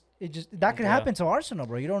 it just that could Yeah. happen to Arsenal,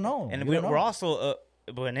 bro. You don't know. And You we're, don't know. we're also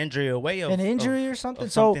an injury away of an injury of, or something.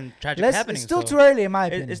 of So something tragic let's. happening. It's still so too early, in my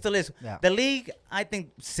opinion. it still is. Yeah. The league, I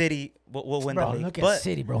think City will win Bro, the league. look but at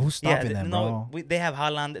City, bro. Who's stopping them, bro? they have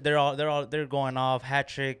Haaland. They're going off hat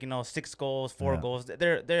trick. You know, 6 goals, 4 Yeah. goals.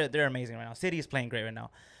 They're amazing right now. City is playing great right now.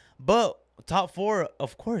 But top 4,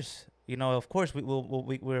 of course. You know, of course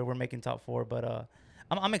we're making top 4. But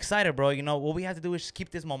I'm excited, bro. You know, what we have to do is just keep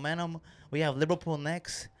this momentum. We have Liverpool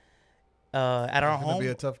next at our It's gonna home. be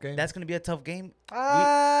a tough game. That's gonna be a tough game.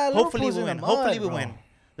 Liverpool's Hopefully we in the win. mud, Hopefully we bro. win.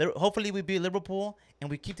 Hopefully we beat Liverpool and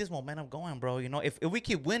we keep this momentum going, bro. You know, if we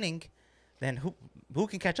keep winning, then who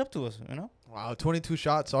can catch up to us? You know. Wow, 22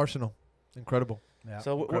 shots, Arsenal. Incredible. Yeah.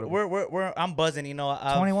 So Incredible. we're I'm buzzing. You know,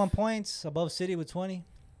 21 points above City with 20.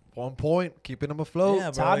 1 point, keeping them afloat.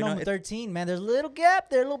 Yeah, bro. Tottenham You know, with 13. Man, there's a little gap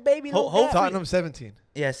there, little baby. Ho- Little gap. Tottenham 17.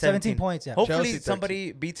 Yeah, 17 points. Yeah. Hopefully Chelsea, 13.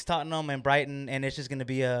 somebody beats Tottenham and Brighton, and it's just gonna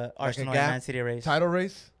be a Arsenal and gap. Man City race. Title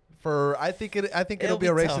race for I think it'll It'll be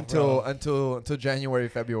a be race tough, until January,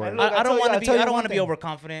 February. And look, I don't want to I'll be tell you I don't one want to be thing.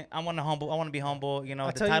 overconfident. I want to be humble. You know,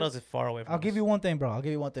 I'll the tell you- titles is far away from I'll give us. you one thing, bro. I'll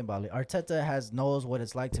give you one thing, Bali. Arteta knows what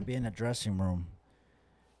it's like to be in a dressing room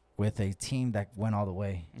with a team that went all the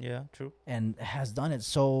way Yeah, true. and has done it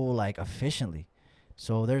so like efficiently.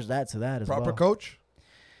 So there's that to that as Proper well. coach.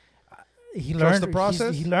 He Trust learned the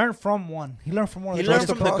process? He learned from one. He learned from one. He of the learned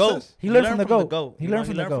Trust greatest from the process? GOAT. He learned from the GOAT. GOAT. He You know, learned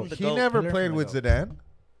from the GOAT. the He GOAT. never learned played from with the Zidane.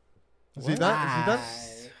 Zidane.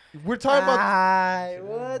 We're talking about.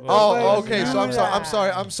 What the Oh, fuck okay. is So I'm that?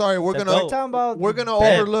 sorry. I'm sorry. We're The gonna goat. We're talking about we're gonna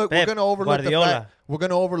Pep, overlook. Pep, We're gonna overlook the Guardiola. fact. We're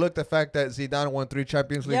gonna overlook the fact that Zidane won 3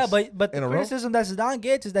 Champions Leagues. Yeah, but in the a row? criticism that Zidane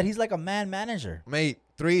gets is that he's like a man manager. Mate,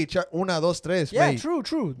 3, 1, 2, 3. Yeah, mate.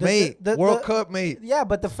 true. Mate, World Cup, mate. Yeah,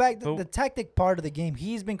 but the fact that But- the tactic part of the game,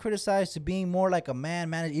 he's been criticized to being more like a man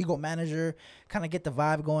manager, ego manager, kind of get the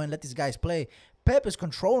vibe going, let these guys play. Pep is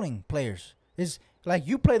controlling players. It's like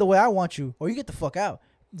you play the way I want you, or you get the fuck out.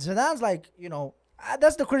 Zidane's like,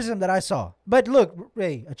 that's the criticism that I saw. But look,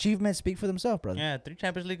 Ray, achievements speak for themselves, brother. Yeah, 3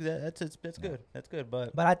 Champions League. That's good. That's good.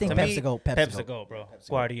 But But I think to Pep's me, the GOAT. Pep's the goal, bro.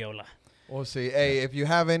 Guardiola. We'll see. Hey, if you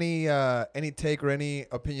have any take or any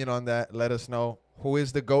opinion on that, let us know. Who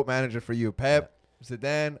is the GOAT manager for you? Pep,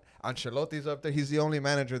 Zidane, Ancelotti's up there. He's the only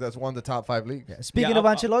manager that's won the top 5 leagues. Speaking Yeah, of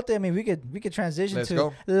I'll- Ancelotti, I mean, we could transition Let's to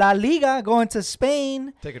go. La Liga, going to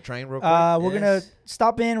Spain. Take a train real quick. We're gonna Yes.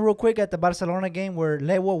 stop in real quick at the Barcelona game where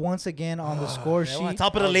Lewa once again on the score sheet.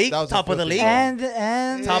 Top of the That was- league. that was a Top of the filthy league. goal.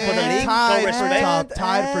 And Top of the league. Tied Show for respect. top.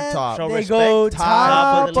 Tied for top. Show They respect. go Top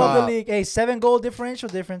top of the of the top. league. Hey, 7-goal difference.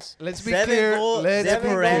 Let's be 7 clear. goals. Let's be 7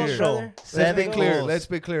 clear. goals, bro. brother. Let's 7 be clear. goals. Let's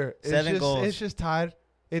be clear. It's 7 just, goals. It's just tied.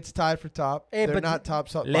 It's tied for top. Hey, They're but not top.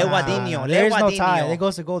 Lewadinho. There's no tie. Lewadinho. It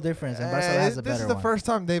goes to goal difference, and Barcelona has a better This is the one. first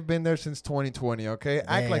time they've been there since 2020. Okay, act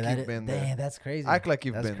Dang, like that you've is- been Dang, there. that's crazy. Act like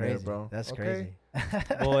you've That's been crazy. there, bro. That's okay? crazy.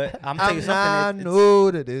 Boy, I'm telling you I'm not something.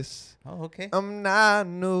 new to this. Oh, okay. I'm not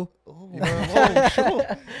new. Oh, You know,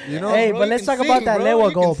 you know, Hey, bro, but you let's can talk about sing, that bro. Lewa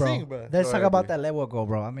You can goal, bro. sing, bro. Let's Go talk ahead, about dude. that Lewa goal,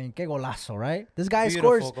 bro. I mean, que golazo, right? This guy Beautiful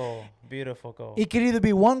scores. goal. Beautiful goal. It could either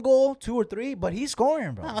be 1 goal, 2 or 3, but he's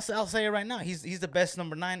scoring, bro. No, I'll say it right now. He's the best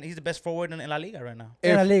number 9. He's the best forward in La Liga right now.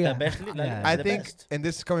 In La If- Liga. The best. La Liga. Yeah. I the think, best. and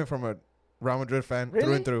this is coming from a Real Madrid fan through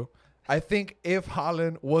Really? and through. I think if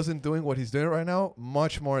Haaland wasn't doing what he's doing right now,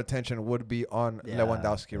 much more attention would be on Yeah,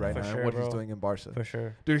 Lewandowski right for now sure, and what he's bro. doing in Barca. For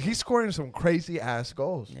sure. Dude, he's scoring some crazy ass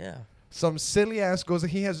goals. Yeah. Some silly ass goals that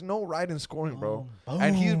he has no right in scoring, bro.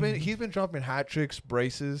 And he's been dropping hat tricks,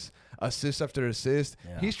 braces, assist after assist.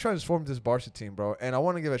 Yeah. He's transformed this Barca team, bro. And I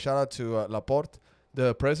want to give a shout out to Laporte,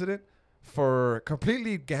 the president, for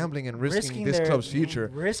completely gambling and risking this club's future.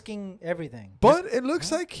 Risking everything. But it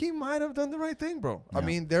looks like he might have done the right thing, bro. I Yeah.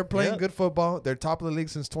 mean, they're playing Yeah. good football. They're top of the league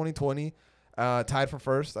since 2020, tied for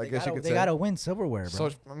first. I guess you could They say. gotta win silverware, bro.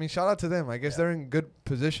 So I mean, shout out to them. I guess they're in good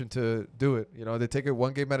position to do it. You know, they take it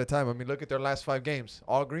one game at a time. I mean, look at their last 5 games,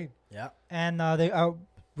 all green. Yeah. And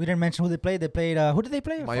we didn't mention who they played. They played who did they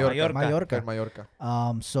play? Mallorca. Mallorca. Mallorca.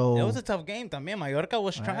 So It was a tough game también. Mallorca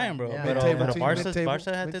was Yeah. trying, bro. Yeah. But Mid-table team, Barca mid-table,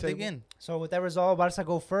 had to dig mid-table. in. So with that result, Barca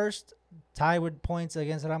go first, tie with points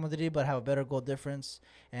against Real Madrid, but have a better goal difference.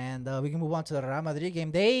 And we can move on to the Real Madrid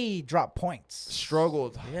game. They drop points.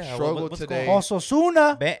 Struggled. Yeah, Struggled what's today. going on?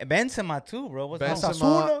 Osasuna. Benzema too, bro. What's wrong?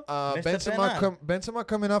 Benzema, Osasuna. Benzema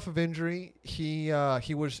coming off of injury. He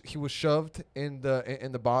was shoved in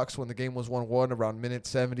the box when the game was 1-1 around minute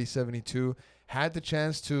 70, 72. Had the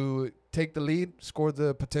chance to take the lead, score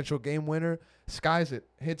the potential game winner, skies it,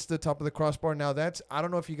 hits the top of the crossbar. Now that's, I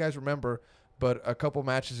don't know if you guys remember, but a couple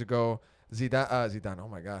matches ago, Zidane, oh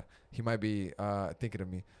my God, he might be thinking of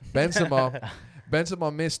me.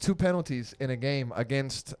 Benzema missed 2 penalties in a game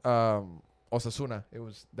against Osasuna. It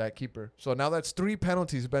was that keeper. So now that's 3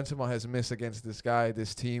 penalties Benzema has missed against this guy,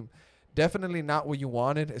 this team. Definitely not what you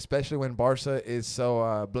wanted, especially when Barca is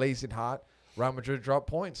so blazing hot. Real Madrid dropped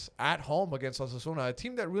points at home against Osasuna, a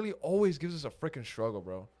team that really always gives us a freaking struggle,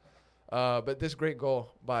 bro. But this great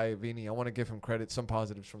goal by Vini, I want to give him credit, some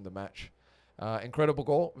positives from the match. Incredible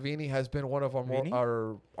goal. Vini has been one of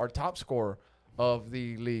our top scorer of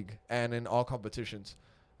the league and in all competitions.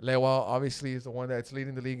 Lewa obviously is the one that's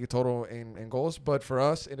leading the league total in goals, but for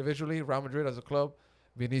us individually, Real Madrid as a club,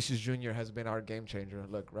 Vinicius Jr. has been our game changer.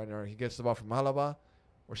 Look, right now he gets the ball from Alaba.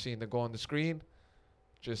 We're seeing the goal on the screen.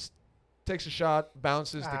 Just takes a shot,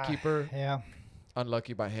 bounces the keeper. Yeah.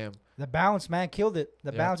 Unlucky by him. The bounce, man, killed it.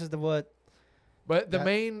 The Yeah. bounce is the what? But the That-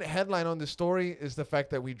 main headline on this story is the fact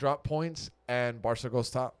that we drop points and Barca goes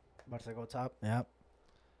top. Barca go top. Yeah.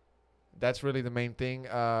 That's really the main thing.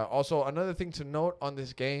 Also, another thing to note on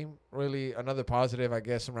this game, really another positive, I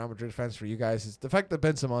guess, from Real Madrid fans for you guys, is the fact that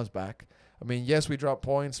Benzema's back. I mean, yes, we dropped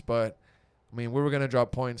points, but, I mean, we were going to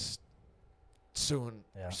drop points sooner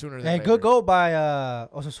than Hey, later. good goal by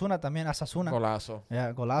Osasuna también, Asasuna. Golazo.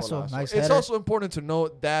 Yeah, golazo. Nice It's header. also important to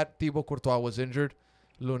note that Thibaut Courtois was injured.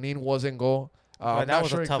 Lunin was in goal. Bro, I'm that not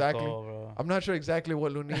was sure a tough exactly. goal, bro. I'm not sure exactly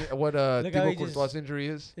what Look how Thibaut he Courtois' just- injury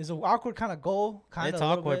is. It's an awkward kind of goal. Kind It's of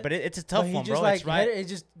awkward, but it's a tough he one, just bro. like It's right. it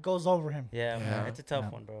just goes over him. Yeah, Yeah. man. It's a tough Yeah.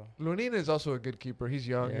 one, bro. Lunin is also a good keeper. He's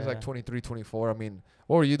young. He's Yeah. like 23, 24. I mean,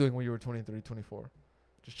 what were you doing when you were 23, 24?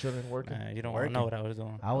 Just chilling, working, You don't want to know what I was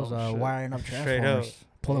doing. I was Oh, shit. wiring up Straight transformers,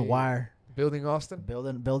 pulling Hey. wire, building Austin,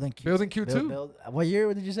 building Q2, what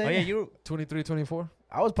year did you say? Oh yeah, you. 23, 24.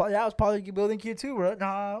 I was probably building Q2, bro.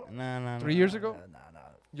 No. No. 3 years ago. Nah.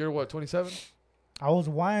 You're what, 27? I was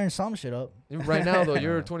wiring some shit up. Right now though,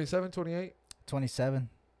 you're 27, 28. 27.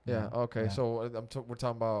 Yeah. Okay. Yeah. So we're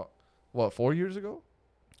talking about what, 4 years ago?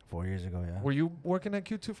 4 years ago, yeah. Were you working at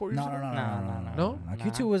Q2 4 years No. ago? No?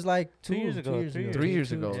 Q2 was like 2 years ago. 3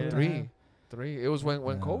 years ago. Yeah. Three. It was when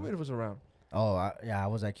Yeah. COVID was around, Oh, I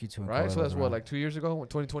was at Q2. when right? COVID So that's was what, around. like 2 years ago, when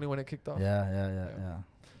 2020 when it kicked off. Yeah.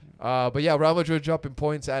 But yeah, Real Madrid dropping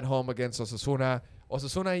points at home against Osasuna.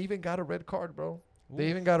 Osasuna even got a red card, bro. They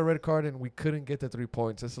even got a red card, and we couldn't get the 3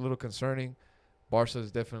 points. It's a little concerning. Barca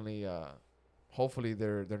is definitely, hopefully,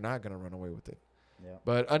 they're not gonna run away with it. Yeah.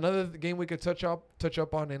 But another game we could touch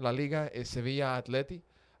up on in La Liga is Sevilla Atleti.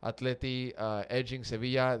 Atleti edging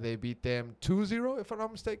Sevilla. They beat them 2-0, if I'm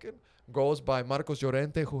not mistaken. Goals by Marcos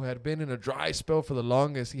Llorente, who had been in a dry spell for the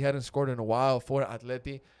longest. He hadn't scored in a while for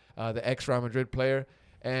Atleti, the ex-Real Madrid player.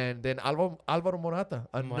 And then Alvaro Morata,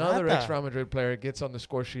 another ex-Real Madrid player, gets on the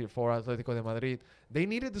score sheet for Atletico de Madrid. They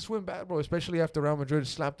needed this win bad, bro, especially after Real Madrid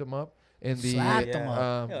slapped them up in the Slapped them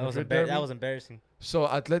up. that was Madrid derby. that was embarrassing. So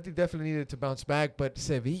Atleti definitely needed to bounce back. But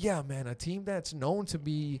Sevilla, man, a team that's known to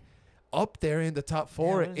be up there in the top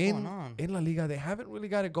 4 what is going on? in La Liga, they haven't really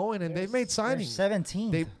got it going, and they've made They're signings.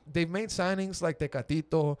 17. They've made signings like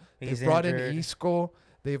Tecatito. He's They've brought injured. in Isco.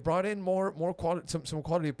 They've brought in more quality, some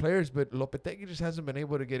quality players, but Lopetegui just hasn't been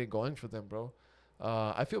able to get it going for them, bro.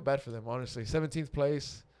 I feel bad for them, honestly. 17th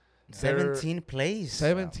place. 17 plays.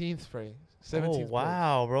 17th place. 17th. Oh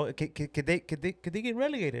wow, bro. Could they get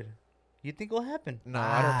relegated? You think it'll happen? No,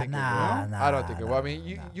 I don't think it will. I don't think it will. I mean,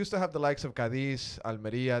 you nah. used to have the likes of Cadiz,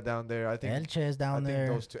 Almeria down there. I think Elche is down I there.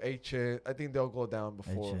 think those two Elche. I think they'll go down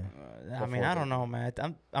before. Elche. I mean, I don't know, man.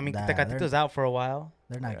 I mean, Nah, Tecatito's out for a while.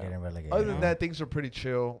 They're not Yeah. getting relegated. Other than know? that, things are pretty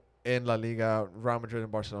chill in La Liga. Real Madrid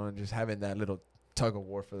and Barcelona just having that little tug of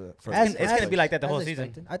war for the. For As- It's gonna be like that the as whole season.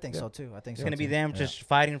 expected. I think Yeah. so too. I think It's so gonna be too. them Yeah. just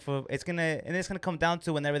fighting for. It's gonna come down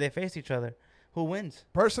to whenever they face each other, who wins.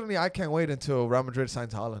 Personally, I can't wait until Real Madrid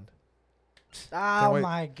signs Haaland. Oh wait.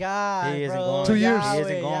 my God, He isn't bro. going. 2 years. He isn't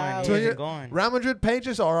Yahweh, going. Yahweh. He 2 isn't years. going. Real Madrid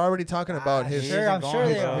pages are already talking about his. he Sure, I'm isn't sure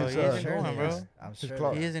going, they bro. are. He His, isn't Sure going, they bro. are. I'm his sure.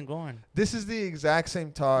 club. He isn't going. This is the exact same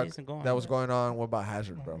He talk isn't going. that was going on about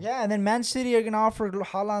Hazard, bro. Yeah, and then Man City are gonna offer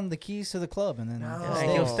Haaland the keys to the club, and then No. he'll Yeah,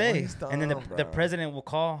 stay. he'll Oh, stay. he's And then dumb, the bro. president will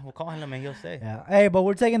call him and he'll stay. Yeah. Hey, but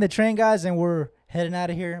we're taking the train, guys, and we're heading out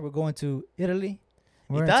of here. We're going to Italy.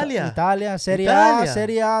 We're in Italia. Italia. Serie A. Italia.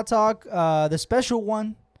 Serie A talk. The special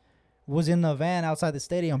one was in the van outside the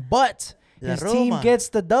stadium, but La his team Roma. gets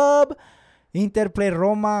the dub. Inter play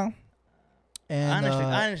Roma. And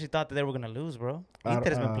I honestly thought that they were gonna lose, bro.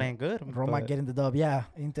 Inter's been playing good. Roma but getting the dub. Yeah,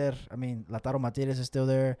 Inter. I mean, Lautaro Martinez is still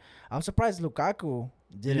there. I'm surprised Lukaku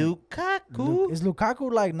didn't. Lukaku. Is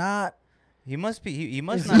Lukaku like not? He must be. He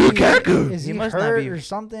must Is not. he, Be, is he he must not hurt be. or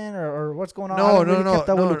something or what's going on? No, I haven't no, really no, kept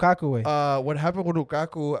up no. with Lukaku. Way. What happened with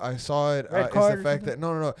Lukaku? I saw it. Red Is card the or fact something?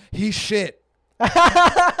 that no, he's shit.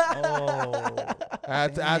 Oh.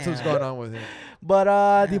 That's what's going on with him. But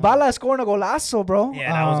Damn. Dybala scoring a golazo, bro.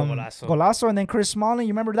 Yeah, that was a golazo. Golazo, and then Chris Smalling.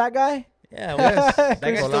 You remember that guy? Yeah. Yes, That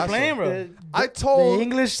guy's still golazo. playing, bro. I The told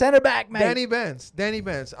English center back, man. Danny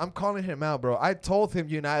Benz. I'm calling him out, bro. I told him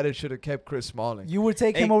United should have kept Chris Smalling. You would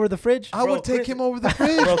take him Hey, over the fridge? I Bro, would take Chris- him over the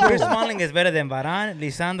fridge, Bro, bro. Chris Smalling is better than Varane,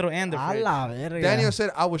 Lisandro, and the A fridge. la verga. Daniel said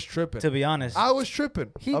I was tripping. To be honest. I was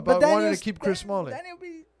tripping He- about but wanting Daniel's- to keep Chris Smalling. Daniel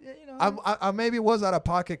be, you know. I maybe was out of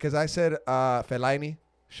pocket because I said Fellaini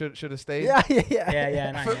should have stayed. yeah.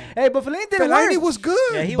 Yeah, nah, Fe- yeah. Hey, but Fellaini didn't Fellaini work. was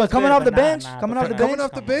good. Yeah, he But was coming good, off the but bench, nah, coming but off the Fellaini- bench. Coming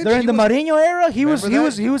off the come bench. on. During he the was- Mourinho era, he was Remember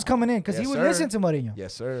that? coming in because Yes, he would sir. listen to Mourinho.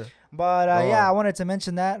 Yes, sir. But Oh. yeah, I wanted to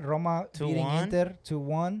mention that Roma 2-1. beating Inter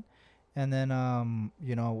 2-1, and then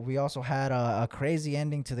we also had a crazy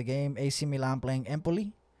ending to the game. AC Milan playing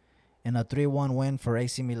Empoli, in a 3-1 win for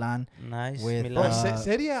AC Milan. Nice. With, Bro, Milan.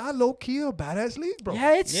 Serie A low key a badass league, bro.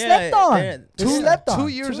 Yeah, it's Yeah, slept on. they're- It's Two, slept on. 2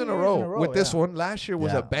 years in a row with this yeah. one. Last year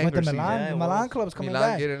was Yeah. a banger With the season. Milan, Yeah, the it Milan was. club's coming Milan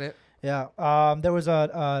back. getting it. Yeah. There was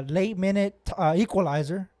a late minute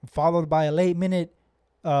equalizer followed by a late minute,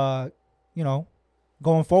 going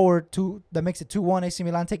forward that makes it 2-1. AC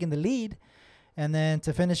Milan taking the lead, and then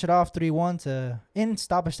to finish it off 3-1 in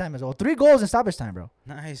stoppage time as well. 3 goals in stoppage time, bro.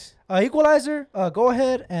 Nice. Equalizer, go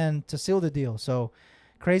ahead and to seal the deal. So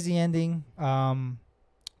crazy ending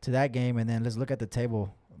to that game, and then let's look at the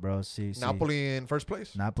table. bro. See. Napoli in first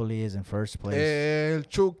place. Napoli is in first place. El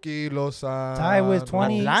Chucky Lozano. Tie with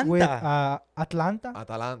 20 with Atlanta.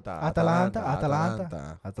 Atlanta.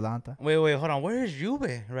 Atalanta. Atalanta. Wait, hold on. Where is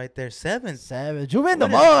Juve? Right there, seventh. Seven. Juve in the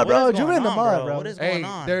What is- mud, what bro. is Juve going in the on, mud, bro? bro. What is Hey, going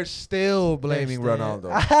on? they're still blaming They're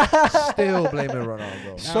Ronaldo. Still blaming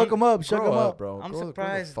Ronaldo. Shook him up. Shook Grow him up. bro. I'm Grow the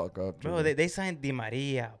surprised. fuck up, Bro, dude. they signed Di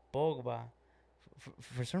Maria, Pogba.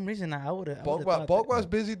 For some reason, I would have. Pogba's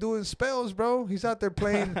busy doing spells, bro. He's out there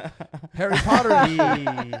playing Harry Potter.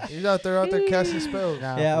 He's out there casting spells.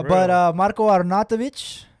 Yeah, but Marco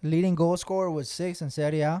Arnautovic, leading goal scorer with 6 in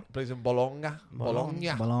Serie A. Plays in Bologna.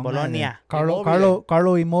 Bologna. Bologna. Bologna.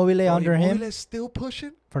 Carlo Immobile under him Immobile's still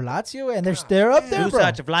pushing, for Lazio, and they're up there, bro.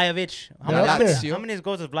 Dusac, Vlahovic. They're up there. How many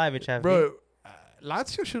goals does Vlahovic have? bro.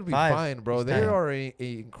 Lazio should be 5. fine, bro. He's They fine. are a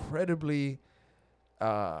incredibly,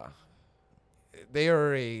 they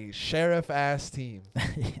are a sheriff ass team.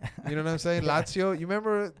 You know what I'm saying? Lazio. You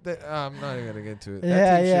remember that? I'm not even gonna get into it.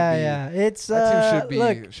 That team should be, It's That team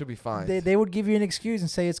look, should be fine. they would give you an excuse and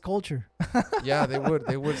say it's culture. Yeah, they would.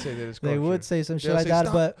 They would say that it's They culture. would say some shit They'll like say, that,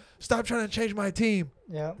 "Stop but Stop trying to change my team.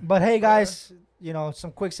 yeah. But hey, guys,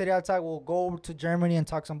 some quick Serie A talk. We'll go over to Germany and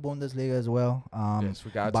talk some Bundesliga as well. Yes,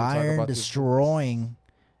 we got to talk Bayern about this. destroying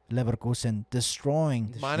Leverkusen,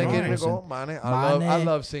 destroying. Mane getting a Leverkusen. goal. Mane. I Mane.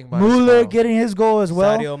 love seeing Mane. Muller smile. getting his goal as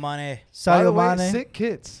well. Sadio Mane. By the Sadio way, Mane. sick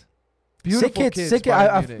kids. Beautiful kids. Sick kids.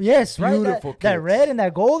 Bayern Munich. Yes, right. Beautiful That kids. red and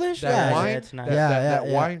that goldish. That yeah. wine, it's nice. that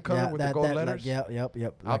wine color with the gold like, letters. yep.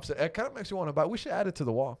 Like, It kind of makes you want to buy. We should add it to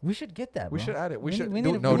the wall. we should get that. We bro. should add it. We should we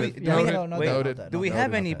do need noted. do we have- no, wait, noted, Do we noted,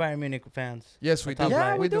 have noted. any Bayern Munich fans? Yes, we do. Top Yeah,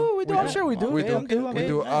 line. we do. I'm sure we do. We Yeah, do. I'm do. We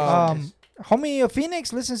do. Nice. Homie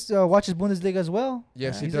Phoenix watches Bundesliga as well.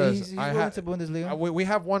 Yes, he He's- does. He's I going ha- to Bundesliga. we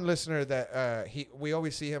have one listener that we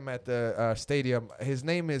always see him at the stadium. His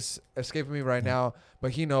name is escaping me right now, but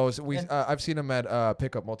he knows. I've seen him at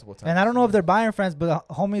pickup multiple times. And I don't know if they're Bayern fans, but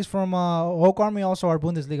homies from Oak Army also are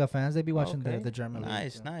Bundesliga fans. They be watching Okay. the German league.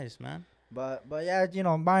 Nice, Yeah. nice, man. But yeah,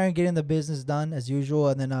 Bayern getting the business done as usual,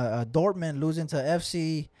 and then Dortmund losing to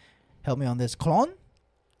FC. Help me on this. Cologne.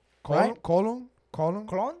 Right? Cologne.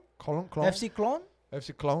 FC Cologne.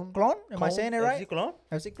 FC Cologne. Cologne. Am I Cologne? saying it right? FC Cologne?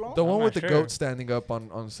 FC Cologne. The I'm one not with the sure. goat standing up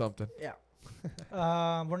on something. Yeah.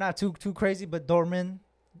 We're not too crazy, but Dortmund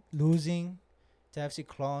losing to FC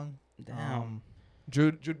Cologne. Damn.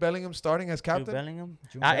 Jude Bellingham starting as Jude captain. Bellingham.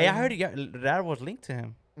 Jude I Bellingham. heard that was linked to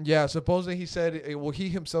him. Yeah, supposedly he said. He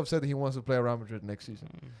himself said that he wants to play at Real Madrid next season.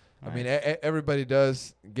 I mean, everybody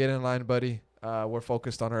does. Get in line, buddy. We're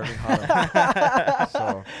focused on Erling Haaland.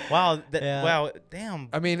 So wow, Yeah. wow, damn.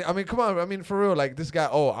 I mean, come on. I mean, for real, like this guy.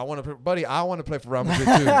 Oh, I want to, buddy. I want to play for Real Madrid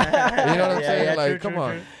too. You know what I'm saying? Yeah, Like, true, come true,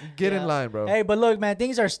 on, true. get Yeah. in line, bro. Hey, but look, man,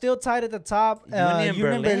 things are still tight at the top. Union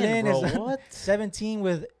Berlin, bro. is What? 17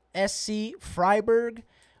 with SC Freiburg.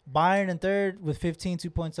 Bayern in third with 15, 2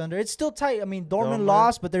 points under. It's still tight. I mean, Dortmund Dortmund.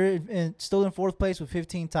 lost, but they're still in fourth place with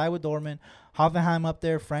 15, tied with Dortmund. Hoffenheim up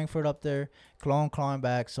there, Frankfurt up there, Cologne clawing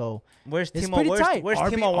back. So Where's It's Timo? pretty tight. Where's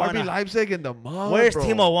RB, Timo RB Werner? Leipzig in the mud. Where's bro.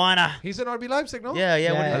 Timo Werner? He's in RB Leipzig, no? Yeah,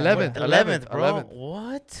 Yeah, yeah. 11th, 11th, bro. 11th.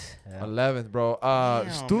 What? yeah. 11th, bro.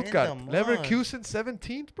 Damn, Stuttgart, in the mud. Leverkusen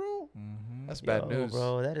 17th, bro. Mhm. That's bad Yo, news.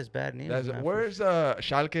 bro. That is bad news. That's, man, for where's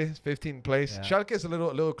Schalke 15th place? Yeah. Schalke is a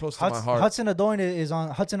little close to my heart. Hudson Odoi is on.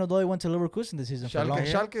 Hudson Odoi went to Leverkusen this season for long.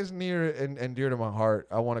 Schalke is near and dear to my heart.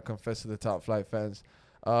 I want to confess to the top flight fans.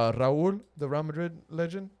 Raul, the Real Madrid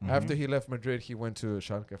legend, Mhm. after he left Madrid, he went to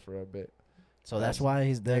Schalke for a bit. So that's why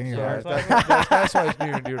he's there in your Yeah, heart. that's why it's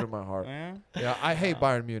near and dear to my heart. Yeah. Yeah, I hate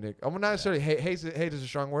Bayern Munich. I'm not necessarily hate is a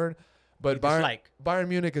strong word, but Bayern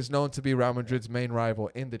Munich is known to be Real Madrid's main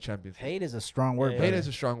rival in the Champions League. Hate is a strong word. Yeah, brother. Hate is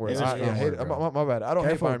a strong word. It's a strong hate, word, bro. my bad. I don't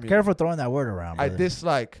Careful, hate Bayern Munich. careful throwing that word around. I brother.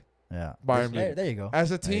 dislike Yeah. Bayern There, Munich. there you go.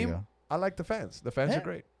 As a There you team. go. I like the fans. The fans Yeah. are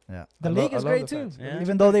great. Yeah. I The lo- league I is love great the too. fans. Yeah.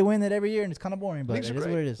 Even though they win it every year and it's kind of boring, but League's it is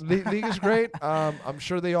great. what it is. League is great. I'm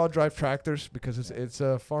sure they all drive tractors because it's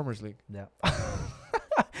a farmers league. Yeah. I'm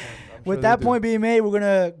sure With they that do. point being made, we're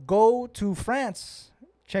gonna go to France.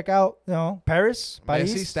 Check out, Paris, Messi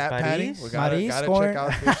Paris. stat padding. Paris. We gotta Paris check scoring.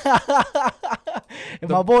 out this. And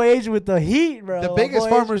my boy Age with the heat, bro. the My biggest boy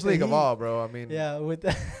Age farmers with the league of heat. all, bro. I mean, Yeah, with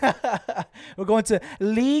the we're going to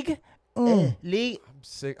League. League. I'm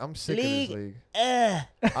sick of this league. Eh.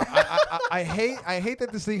 I hate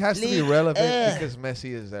that this league has to be League, relevant because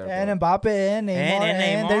Messi is there. And bro. Mbappe and Neymar.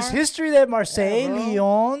 And Neymar. There's history there. Marseille, Yeah, bro.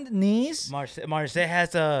 Lyon, Nice. Marseille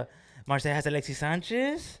has Alexis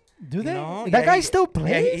Sanchez. Do they? No, That yeah, guy he- still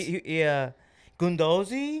plays? Yeah,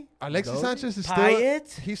 Gundozi. Alexis Those- Sanchez is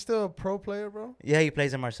Payet. he's still a pro player, bro. Yeah, he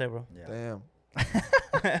plays in Marseille, bro. Damn.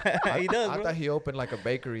 He does, I bro. thought he opened like a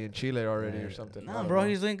bakery in Chile already or Yeah. something. I Nah, don't bro, know.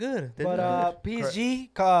 he's doing good. They're But doing good.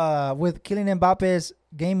 PSG with Kylian Mbappe's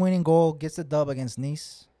game-winning goal gets the dub against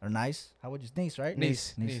Nice or Nice. How would you Nice, right?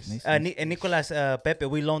 Nice. Nice. And Nicolas Pepe,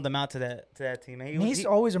 we loaned them out to that team. Man. Nice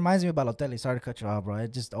always reminds me of Balotelli. Sorry to cut you off, bro.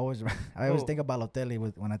 It just always I always Who? think of Balotelli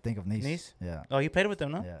when I think of Nice. Nice? Yeah. Oh, he played with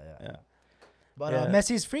them, no? Yeah. Yeah. But Yeah.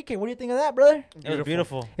 Messi's free kick. What do you think of that, brother? It was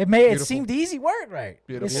beautiful. It Beautiful. seemed easy work, right?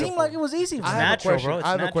 Beautiful. It seemed like it was easy. For I him. have natural, a question. bro. It's I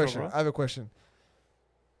have a natural, question. bro. I have a question.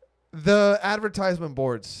 The advertisement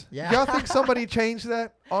boards. Yeah. Y'all think somebody changed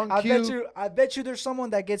that on cue? I bet you there's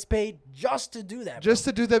someone that gets paid just to do that. Just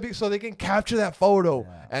to do that so they can capture that photo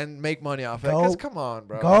Yeah. and make money off it. Go. Because come on,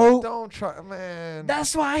 bro. Go. Don't try, man.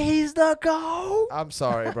 That's why he's the GOAT. I'm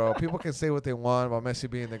sorry, bro. People can say what they want about Messi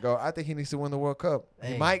being the GOAT. I think he needs to win the World Cup.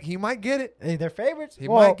 Hey. He might get it Hey, they're favorites. He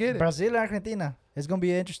might get it. Brazil and Argentina. It's gonna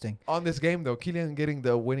be interesting. on this game though. Kylian getting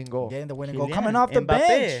the winning goal. Getting the winning goal. Kylian Coming off the Mbappe.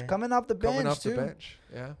 bench. Coming off the bench Coming off too. the bench.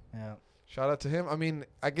 Yeah. Yeah. Shout out to him. I mean,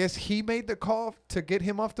 I guess he made the call to get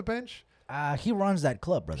him off the bench. He runs that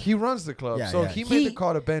club, brother. He runs the club. Yeah, So yeah. he made the He-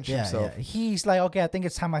 call to bench himself. Yeah. He's like, okay, I think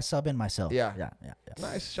it's time I sub in myself. Yeah. Yeah.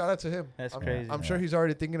 Nice. Shout out to him. That's I'm, crazy. I'm sure he's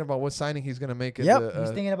already thinking about what signing he's gonna make. Yep. The, He's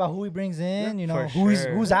thinking about who he brings in. Yeah, You know, for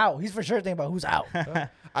sure. who's out. He's for sure thinking about who's out.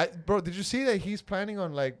 Bro, did you see that he's planning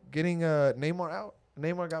on like getting Neymar out?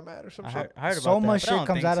 Neymar got mad or some I shit. heard about So that, much but I shit don't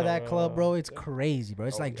comes think out of so, that club, bro. It's crazy, bro.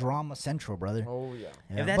 It's Oh, like yeah. drama central, brother. Oh yeah.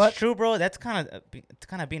 Yeah. If that's But- true, bro, that's kind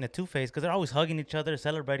of being a two-face because they're always hugging each other,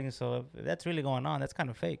 celebrating. So if that's really going on, that's kind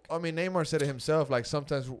of fake. I mean, Neymar said it himself. Like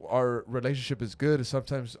sometimes our relationship is good, and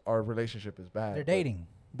sometimes our relationship is bad. They're but dating.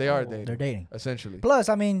 They are Oh. dating. They're dating. Essentially. Plus,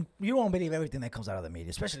 I mean, you won't believe everything that comes out of the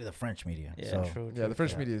media, especially the French media. Yeah, so. true. Yeah, the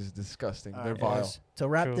French Yeah. media is disgusting. All They're right, vile. guys. To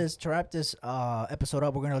wrap True. this episode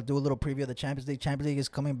up, we're gonna do a little preview of the Champions League. Champions League is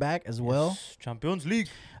coming back as well. Yes, Champions League.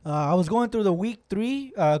 I was going through the week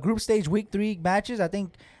 3, group stage week 3 matches. I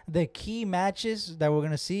think the key matches that we're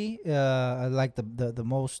gonna see, like the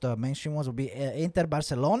most mainstream ones, will be Inter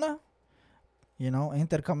Barcelona. You know,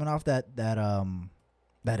 Inter coming off that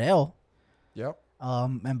L, Yep.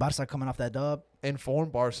 and Barca coming off that dub. Inform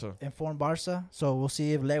Barca. Inform Barca. So we'll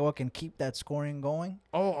see if Legua can keep that scoring going.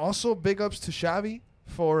 Oh, also big ups to Xavi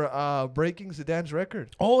for breaking Zidane's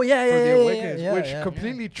record Oh yeah, for the yeah, Awakens, yeah, which yeah.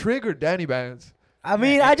 completely triggered Danny Bands. I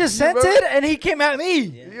mean, I just You sent remember- it and he came at me.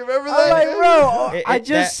 Yeah. You remember I'm that? like, bro, It- I it-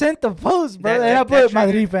 just sent the post, bro, that- and I that put triggered-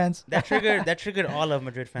 Madrid fans. That triggered all of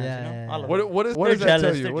Madrid fans. Yeah, you know, yeah, all yeah. of What, them. what, does They're that tell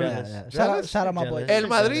jealous, you? they're What is jealous. it? Shout out, Jealous? shout out my boy. Jealous. El They're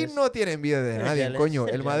Madrid jealous. no tiene envidia de They're nadie, jealous. coño.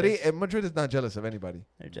 They're El Madrid, jealous. Madrid is not jealous of anybody.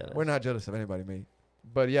 They're jealous. We're not jealous of anybody, mate.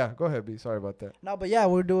 But yeah, go ahead, B. Sorry about that. No, but yeah,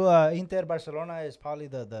 we'll do Inter Barcelona is probably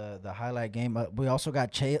the highlight game. We also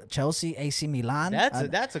got Chelsea, AC Milan. That's a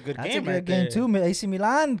good That's game. a good right game there. too. AC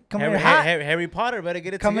Milan coming Harry, in hot. Harry Potter better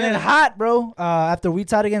get it Coming in together. hot, bro. After we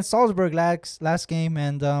tied against Salzburg last game,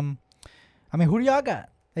 and I mean, who do y'all got?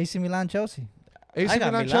 AC Milan, Chelsea. AC I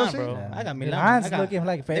got Milan, Milan, Chelsea? bro. Yeah. I got Milan. Milan's I got- looking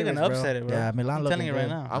like They're favorites, gonna bro. upset it, bro. Yeah, Milan I'm looking telling you right good.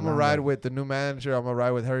 now. I'm Milan gonna ride look- with the new manager. I'm gonna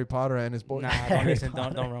ride with Harry Potter and his boys. Nah, Harry don't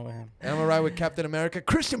run with him. And I'm gonna ride with Captain America,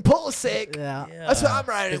 Christian Pulisic. Yeah. That's what I'm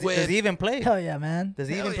riding Does, with. does he even play? Hell yeah, man. Does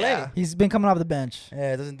he Hell even play? yeah. He's been coming off the bench.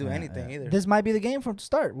 Yeah, it doesn't do Yeah, anything yeah. either. This might be the game for him to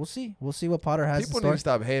start. We'll see. We'll see what Potter has People in need store. to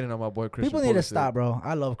stop hating on my boy Christian People need to Pulisic. stop, bro.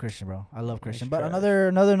 I love Christian, bro. I love Christian. But trash.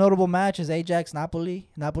 another notable match is Ajax Napoli.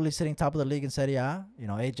 Napoli sitting top of the league in Serie A. You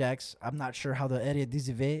know, Ajax. I'm not sure how the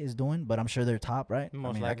Eredivisie is doing, but I'm sure they're top, right? Most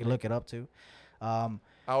I mean, I likely. can look it up too.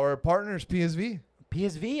 Our partners, PSV.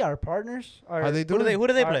 PSV, our partners. How they Who doing?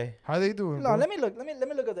 do they Are- play? How they doing? No, bro? let me look. Let me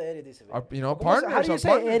look at the Eredivisie. Our, you know, How partners. do you our say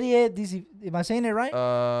partners. Eredivisie? Am I saying it right?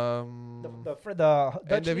 The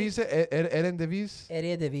Dutch league? Eredivisie, Eredivisie.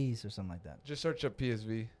 Eredivisie or something like that. Just search up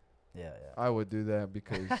PSV. Yeah, I would do that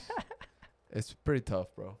because it's pretty tough,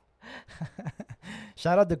 bro.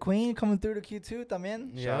 Shout out the Queen coming through to Q2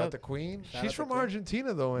 también. Shout out Yep. to Queen. Shout she's out from to Queen.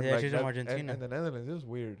 Argentina though. And Yeah, like she's from that- Argentina. And the Netherlands. It was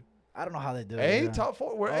weird. I don't know how they do it. Hey, yeah. top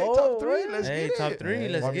 4. We're Oh, top 3. right. Let's Hey, get top it. 3.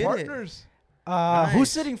 Let's Our get it. partners. Who's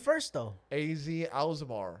Nice. sitting first though? AZ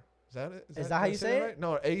Alkmaar. Is that it? Is that how you say it? Right?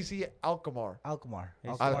 No, AZ Alkmaar. Alkmaar.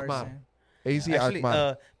 Alkmaar. AZ Actually,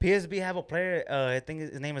 Alkmaar. PSV have a player. I think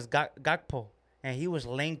his name is Gakpo, and he was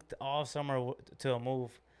linked all summer to a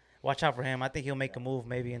move. Watch out for him. I think he'll make a move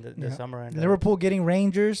maybe in the Yeah. summer. And Liverpool getting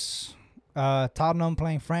Rangers. Tottenham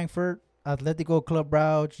playing Frankfurt. Atletico Club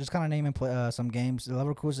Brugge. Just kind of naming some games.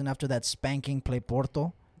 Leverkusen after that spanking play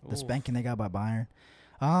Porto. The spanking they got by Bayern.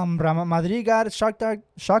 Madrid got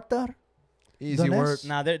Shakhtar. Easy Donetsk. work.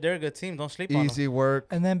 Nah, they're a good team. Don't sleep on them. Easy work.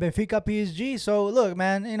 And then Benfica PSG. So look,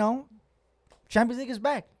 man, you know, Champions League is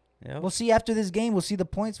back. Yep. We'll see after this game. We'll see the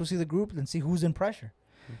points. We'll see the group and see who's in pressure.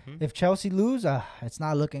 Mhm. If Chelsea lose, it's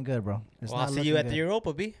not looking good, bro. It's Well, not I'll see looking you at good. the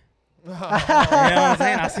Europa, B. You know what I'm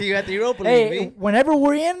saying? I'll see you at the Europa League, Hey, B. whenever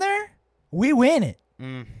we're in there, we win it.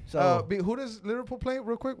 Mm. So Who does Liverpool play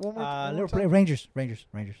real quick? One more Liverpool, time? Rangers.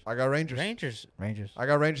 I got Rangers. Rangers. I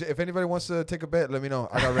got Rangers. If anybody wants to take a bet, let me know.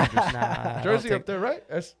 I got Rangers. Nah, Jersey I'll up there, right?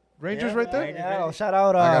 That's Rangers Yeah, right there. Rangers. yeah, shout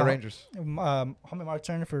out. I got Rangers. Homie Mark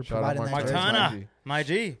Turner for Shout out providing that. Mark jersey. Turner. Martana, my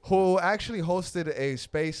G. Who actually hosted a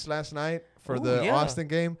space last night for Ooh, the yeah. Austin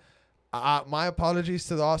game. My apologies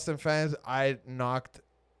to the Austin fans. I knocked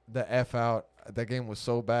the F out. That game was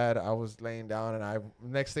so bad. I was laying down, and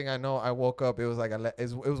next thing I know, I woke up. It was like it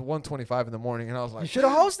was 1:25 in the morning, and I was You like, should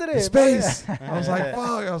have hosted it. space. brother. I was like,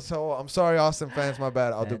 fuck. I'm sorry, Austin fans. My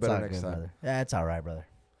bad. I'll do It's better all next good, time. brother. Yeah, it's all right, brother.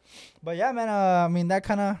 But yeah, man. I mean, that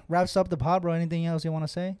kind of wraps up the pod, bro. Anything else you want to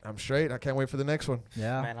say? I'm straight. I can't wait for the next one.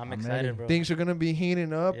 Yeah, Man, I'm ready. excited, bro. Things are gonna be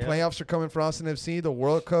heating up. Yeah. Playoffs are coming for Austin FC. The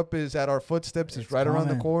World Cup is at our footsteps. It's right around the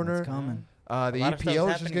coming. corner. It's coming. The A lot of stuff's EPL is just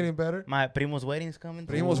happening. getting better. My primo's wedding's coming.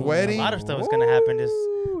 too. Primo's A wedding. lot of stuff is gonna happen this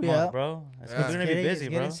Ooh, month, bro. It's Yeah. gonna be busy, it's bro.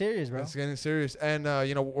 getting serious, bro. It's getting serious, and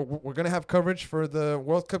we're gonna have coverage for the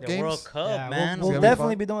World Cup The games. World Cup, Yeah, man. We'll gonna be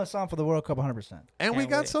definitely fun. be doing something for the World Cup 100%. And we Can't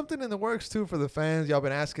got wait. something in the works too for the fans. Y'all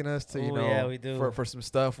been asking us to, Ooh, yeah, we do. for some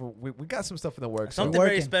stuff. We got some stuff in the works. So Something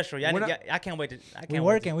very working. special. Yeah, We're not- I can't wait to. I can't We wait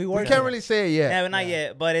working. to- We we working. can't really say it yet. Yeah, but not Yeah.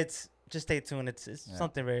 yet. But it's just stay tuned. It's Yeah.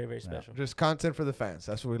 something very very special. Just content for the fans.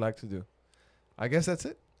 That's what we like to do. I guess that's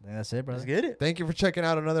it. I think that's it, brother. Let's get it. Thank you for checking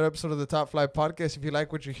out another episode of the Top Flight Podcast. If you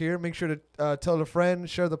like what you hear, make sure to tell a friend,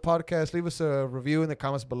 share the podcast, leave us a review in the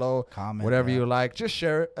comments below. Comment. Whatever yeah. you like, just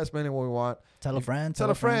share it. That's mainly what we want. Tell a friend. Tell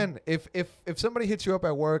a friend. If somebody hits you up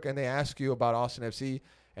at work and they ask you about Austin FC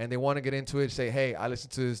and they want to get into it, say, hey, I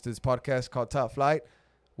listened to this podcast called Top Flight.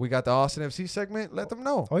 We got the Austin FC segment. Let them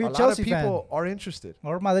know. Or you're a Chelsea lot of people fan. are interested.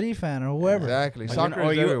 Or Madrid fan or whoever. Exactly. Or Soccer you're,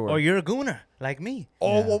 or is you everywhere. or you're a gooner like me.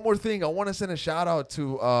 Oh, Yeah. one more thing. I want to send a shout out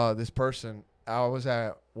to this person. I was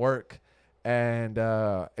at work, and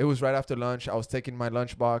it was right after lunch. I was taking my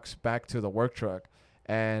lunchbox back to the work truck,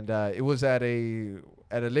 and it was at a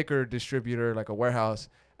liquor distributor, like a warehouse.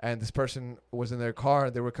 And this person was in their car.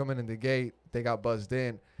 They were coming in the gate. They got buzzed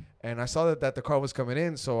in, and I saw that the car was coming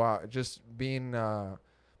in. So just being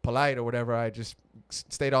polite or whatever, I just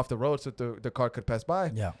stayed off the road so the car could pass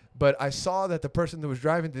by. Yeah. But I saw that the person that was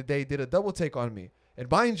driving today did a double take on me. And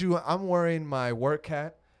mind you, I'm wearing my work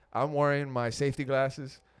hat. I'm wearing my safety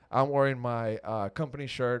glasses. I'm wearing my company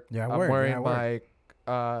shirt. Yeah, I'm work, wearing yeah,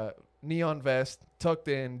 my neon vest, tucked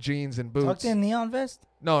in jeans and boots. Tucked in neon vest?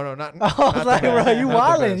 No, not. I was not like, the bro, vest, you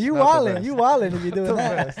not the wildin'. vest, You not the wildin'. vest. You wildin' if you're doing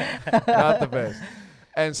that. Not the best.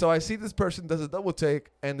 And so I see this person does a double take,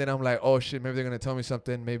 and then I'm like, oh shit, maybe they're gonna tell me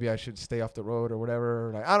something. Maybe I should stay off the road or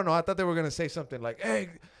whatever. Like I don't know. I thought they were gonna say something like, hey,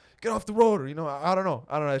 get off the road, or I don't know.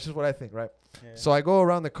 It's just what I think, right? Yeah. So I go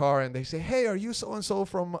around the car and they say, hey, are you so and so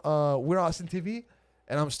from We're Austin TV?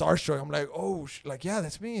 And I'm starstruck. I'm like, oh, like yeah,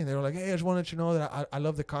 that's me. And they were like, hey, I just want to let you know that I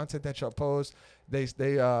love the content that y'all post. They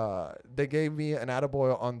gave me an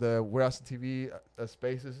attaboy on the We're Austin TV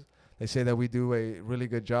spaces. They say that we do a really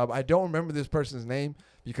good job. I don't remember this person's name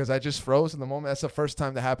because I just froze in the moment. That's the first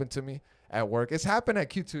time that happened to me at work. It's happened at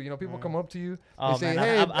Q2. People come up to you. Oh, They say, man,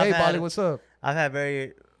 hey, I've Bali, had- what's up? I've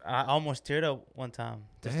had I almost teared up one time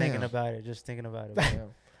just thinking Damn. about it. Just thinking about it. Yeah.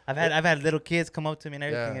 I've had little kids come up to me and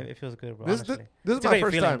everything. Yeah. It feels good, bro. This Honestly. is It's a my great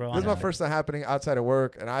first feeling, time. bro, This is my honestly. first time happening outside of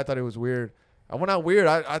work, and I thought it was weird. Well, not weird.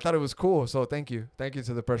 I thought it was cool. So thank you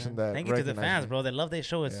to the person that. Thank you to the recognized fans, me. bro. They love their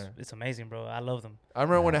show. Yeah. It's amazing, bro. I love them. I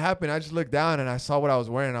remember when it happened. I just looked down and I saw what I was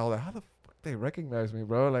wearing. I was like, how the fuck they recognize me,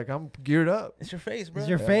 bro? Like I'm geared up. It's your face, bro. It's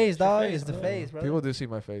your Yeah. face, It's your dog. face, It's the bro. face, bro. People do see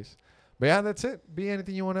my face. But yeah, that's it. Be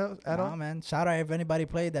anything you want to add Nah, on? man. Shout out if anybody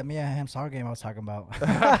played that Mia Hamm Star game I was talking about.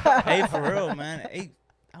 Hey, for real, man. Hey,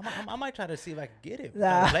 I might try to see if I can get it.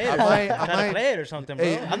 Nah. Try to play it, I or might- something. I Try might- to play it or something, bro.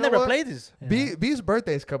 Hey, you I've know never what? played this. B's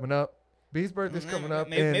birthday's coming up. B's birthday's coming up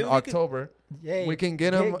Maybe in we October. Yay. We can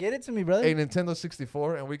get him Get it to me, brother. a Nintendo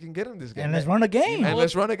 64, and we can get him this game. And let's run a game. And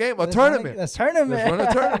let's run a game, a Let's run tournament. Let's tournament. Let's run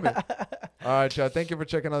a tournament. All right, y'all. Thank you for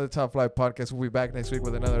checking out the Top Flight Podcast. We'll be back next week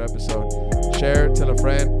with another episode. Share, tell a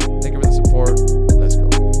friend. Thank you for the support. Let's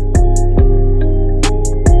go.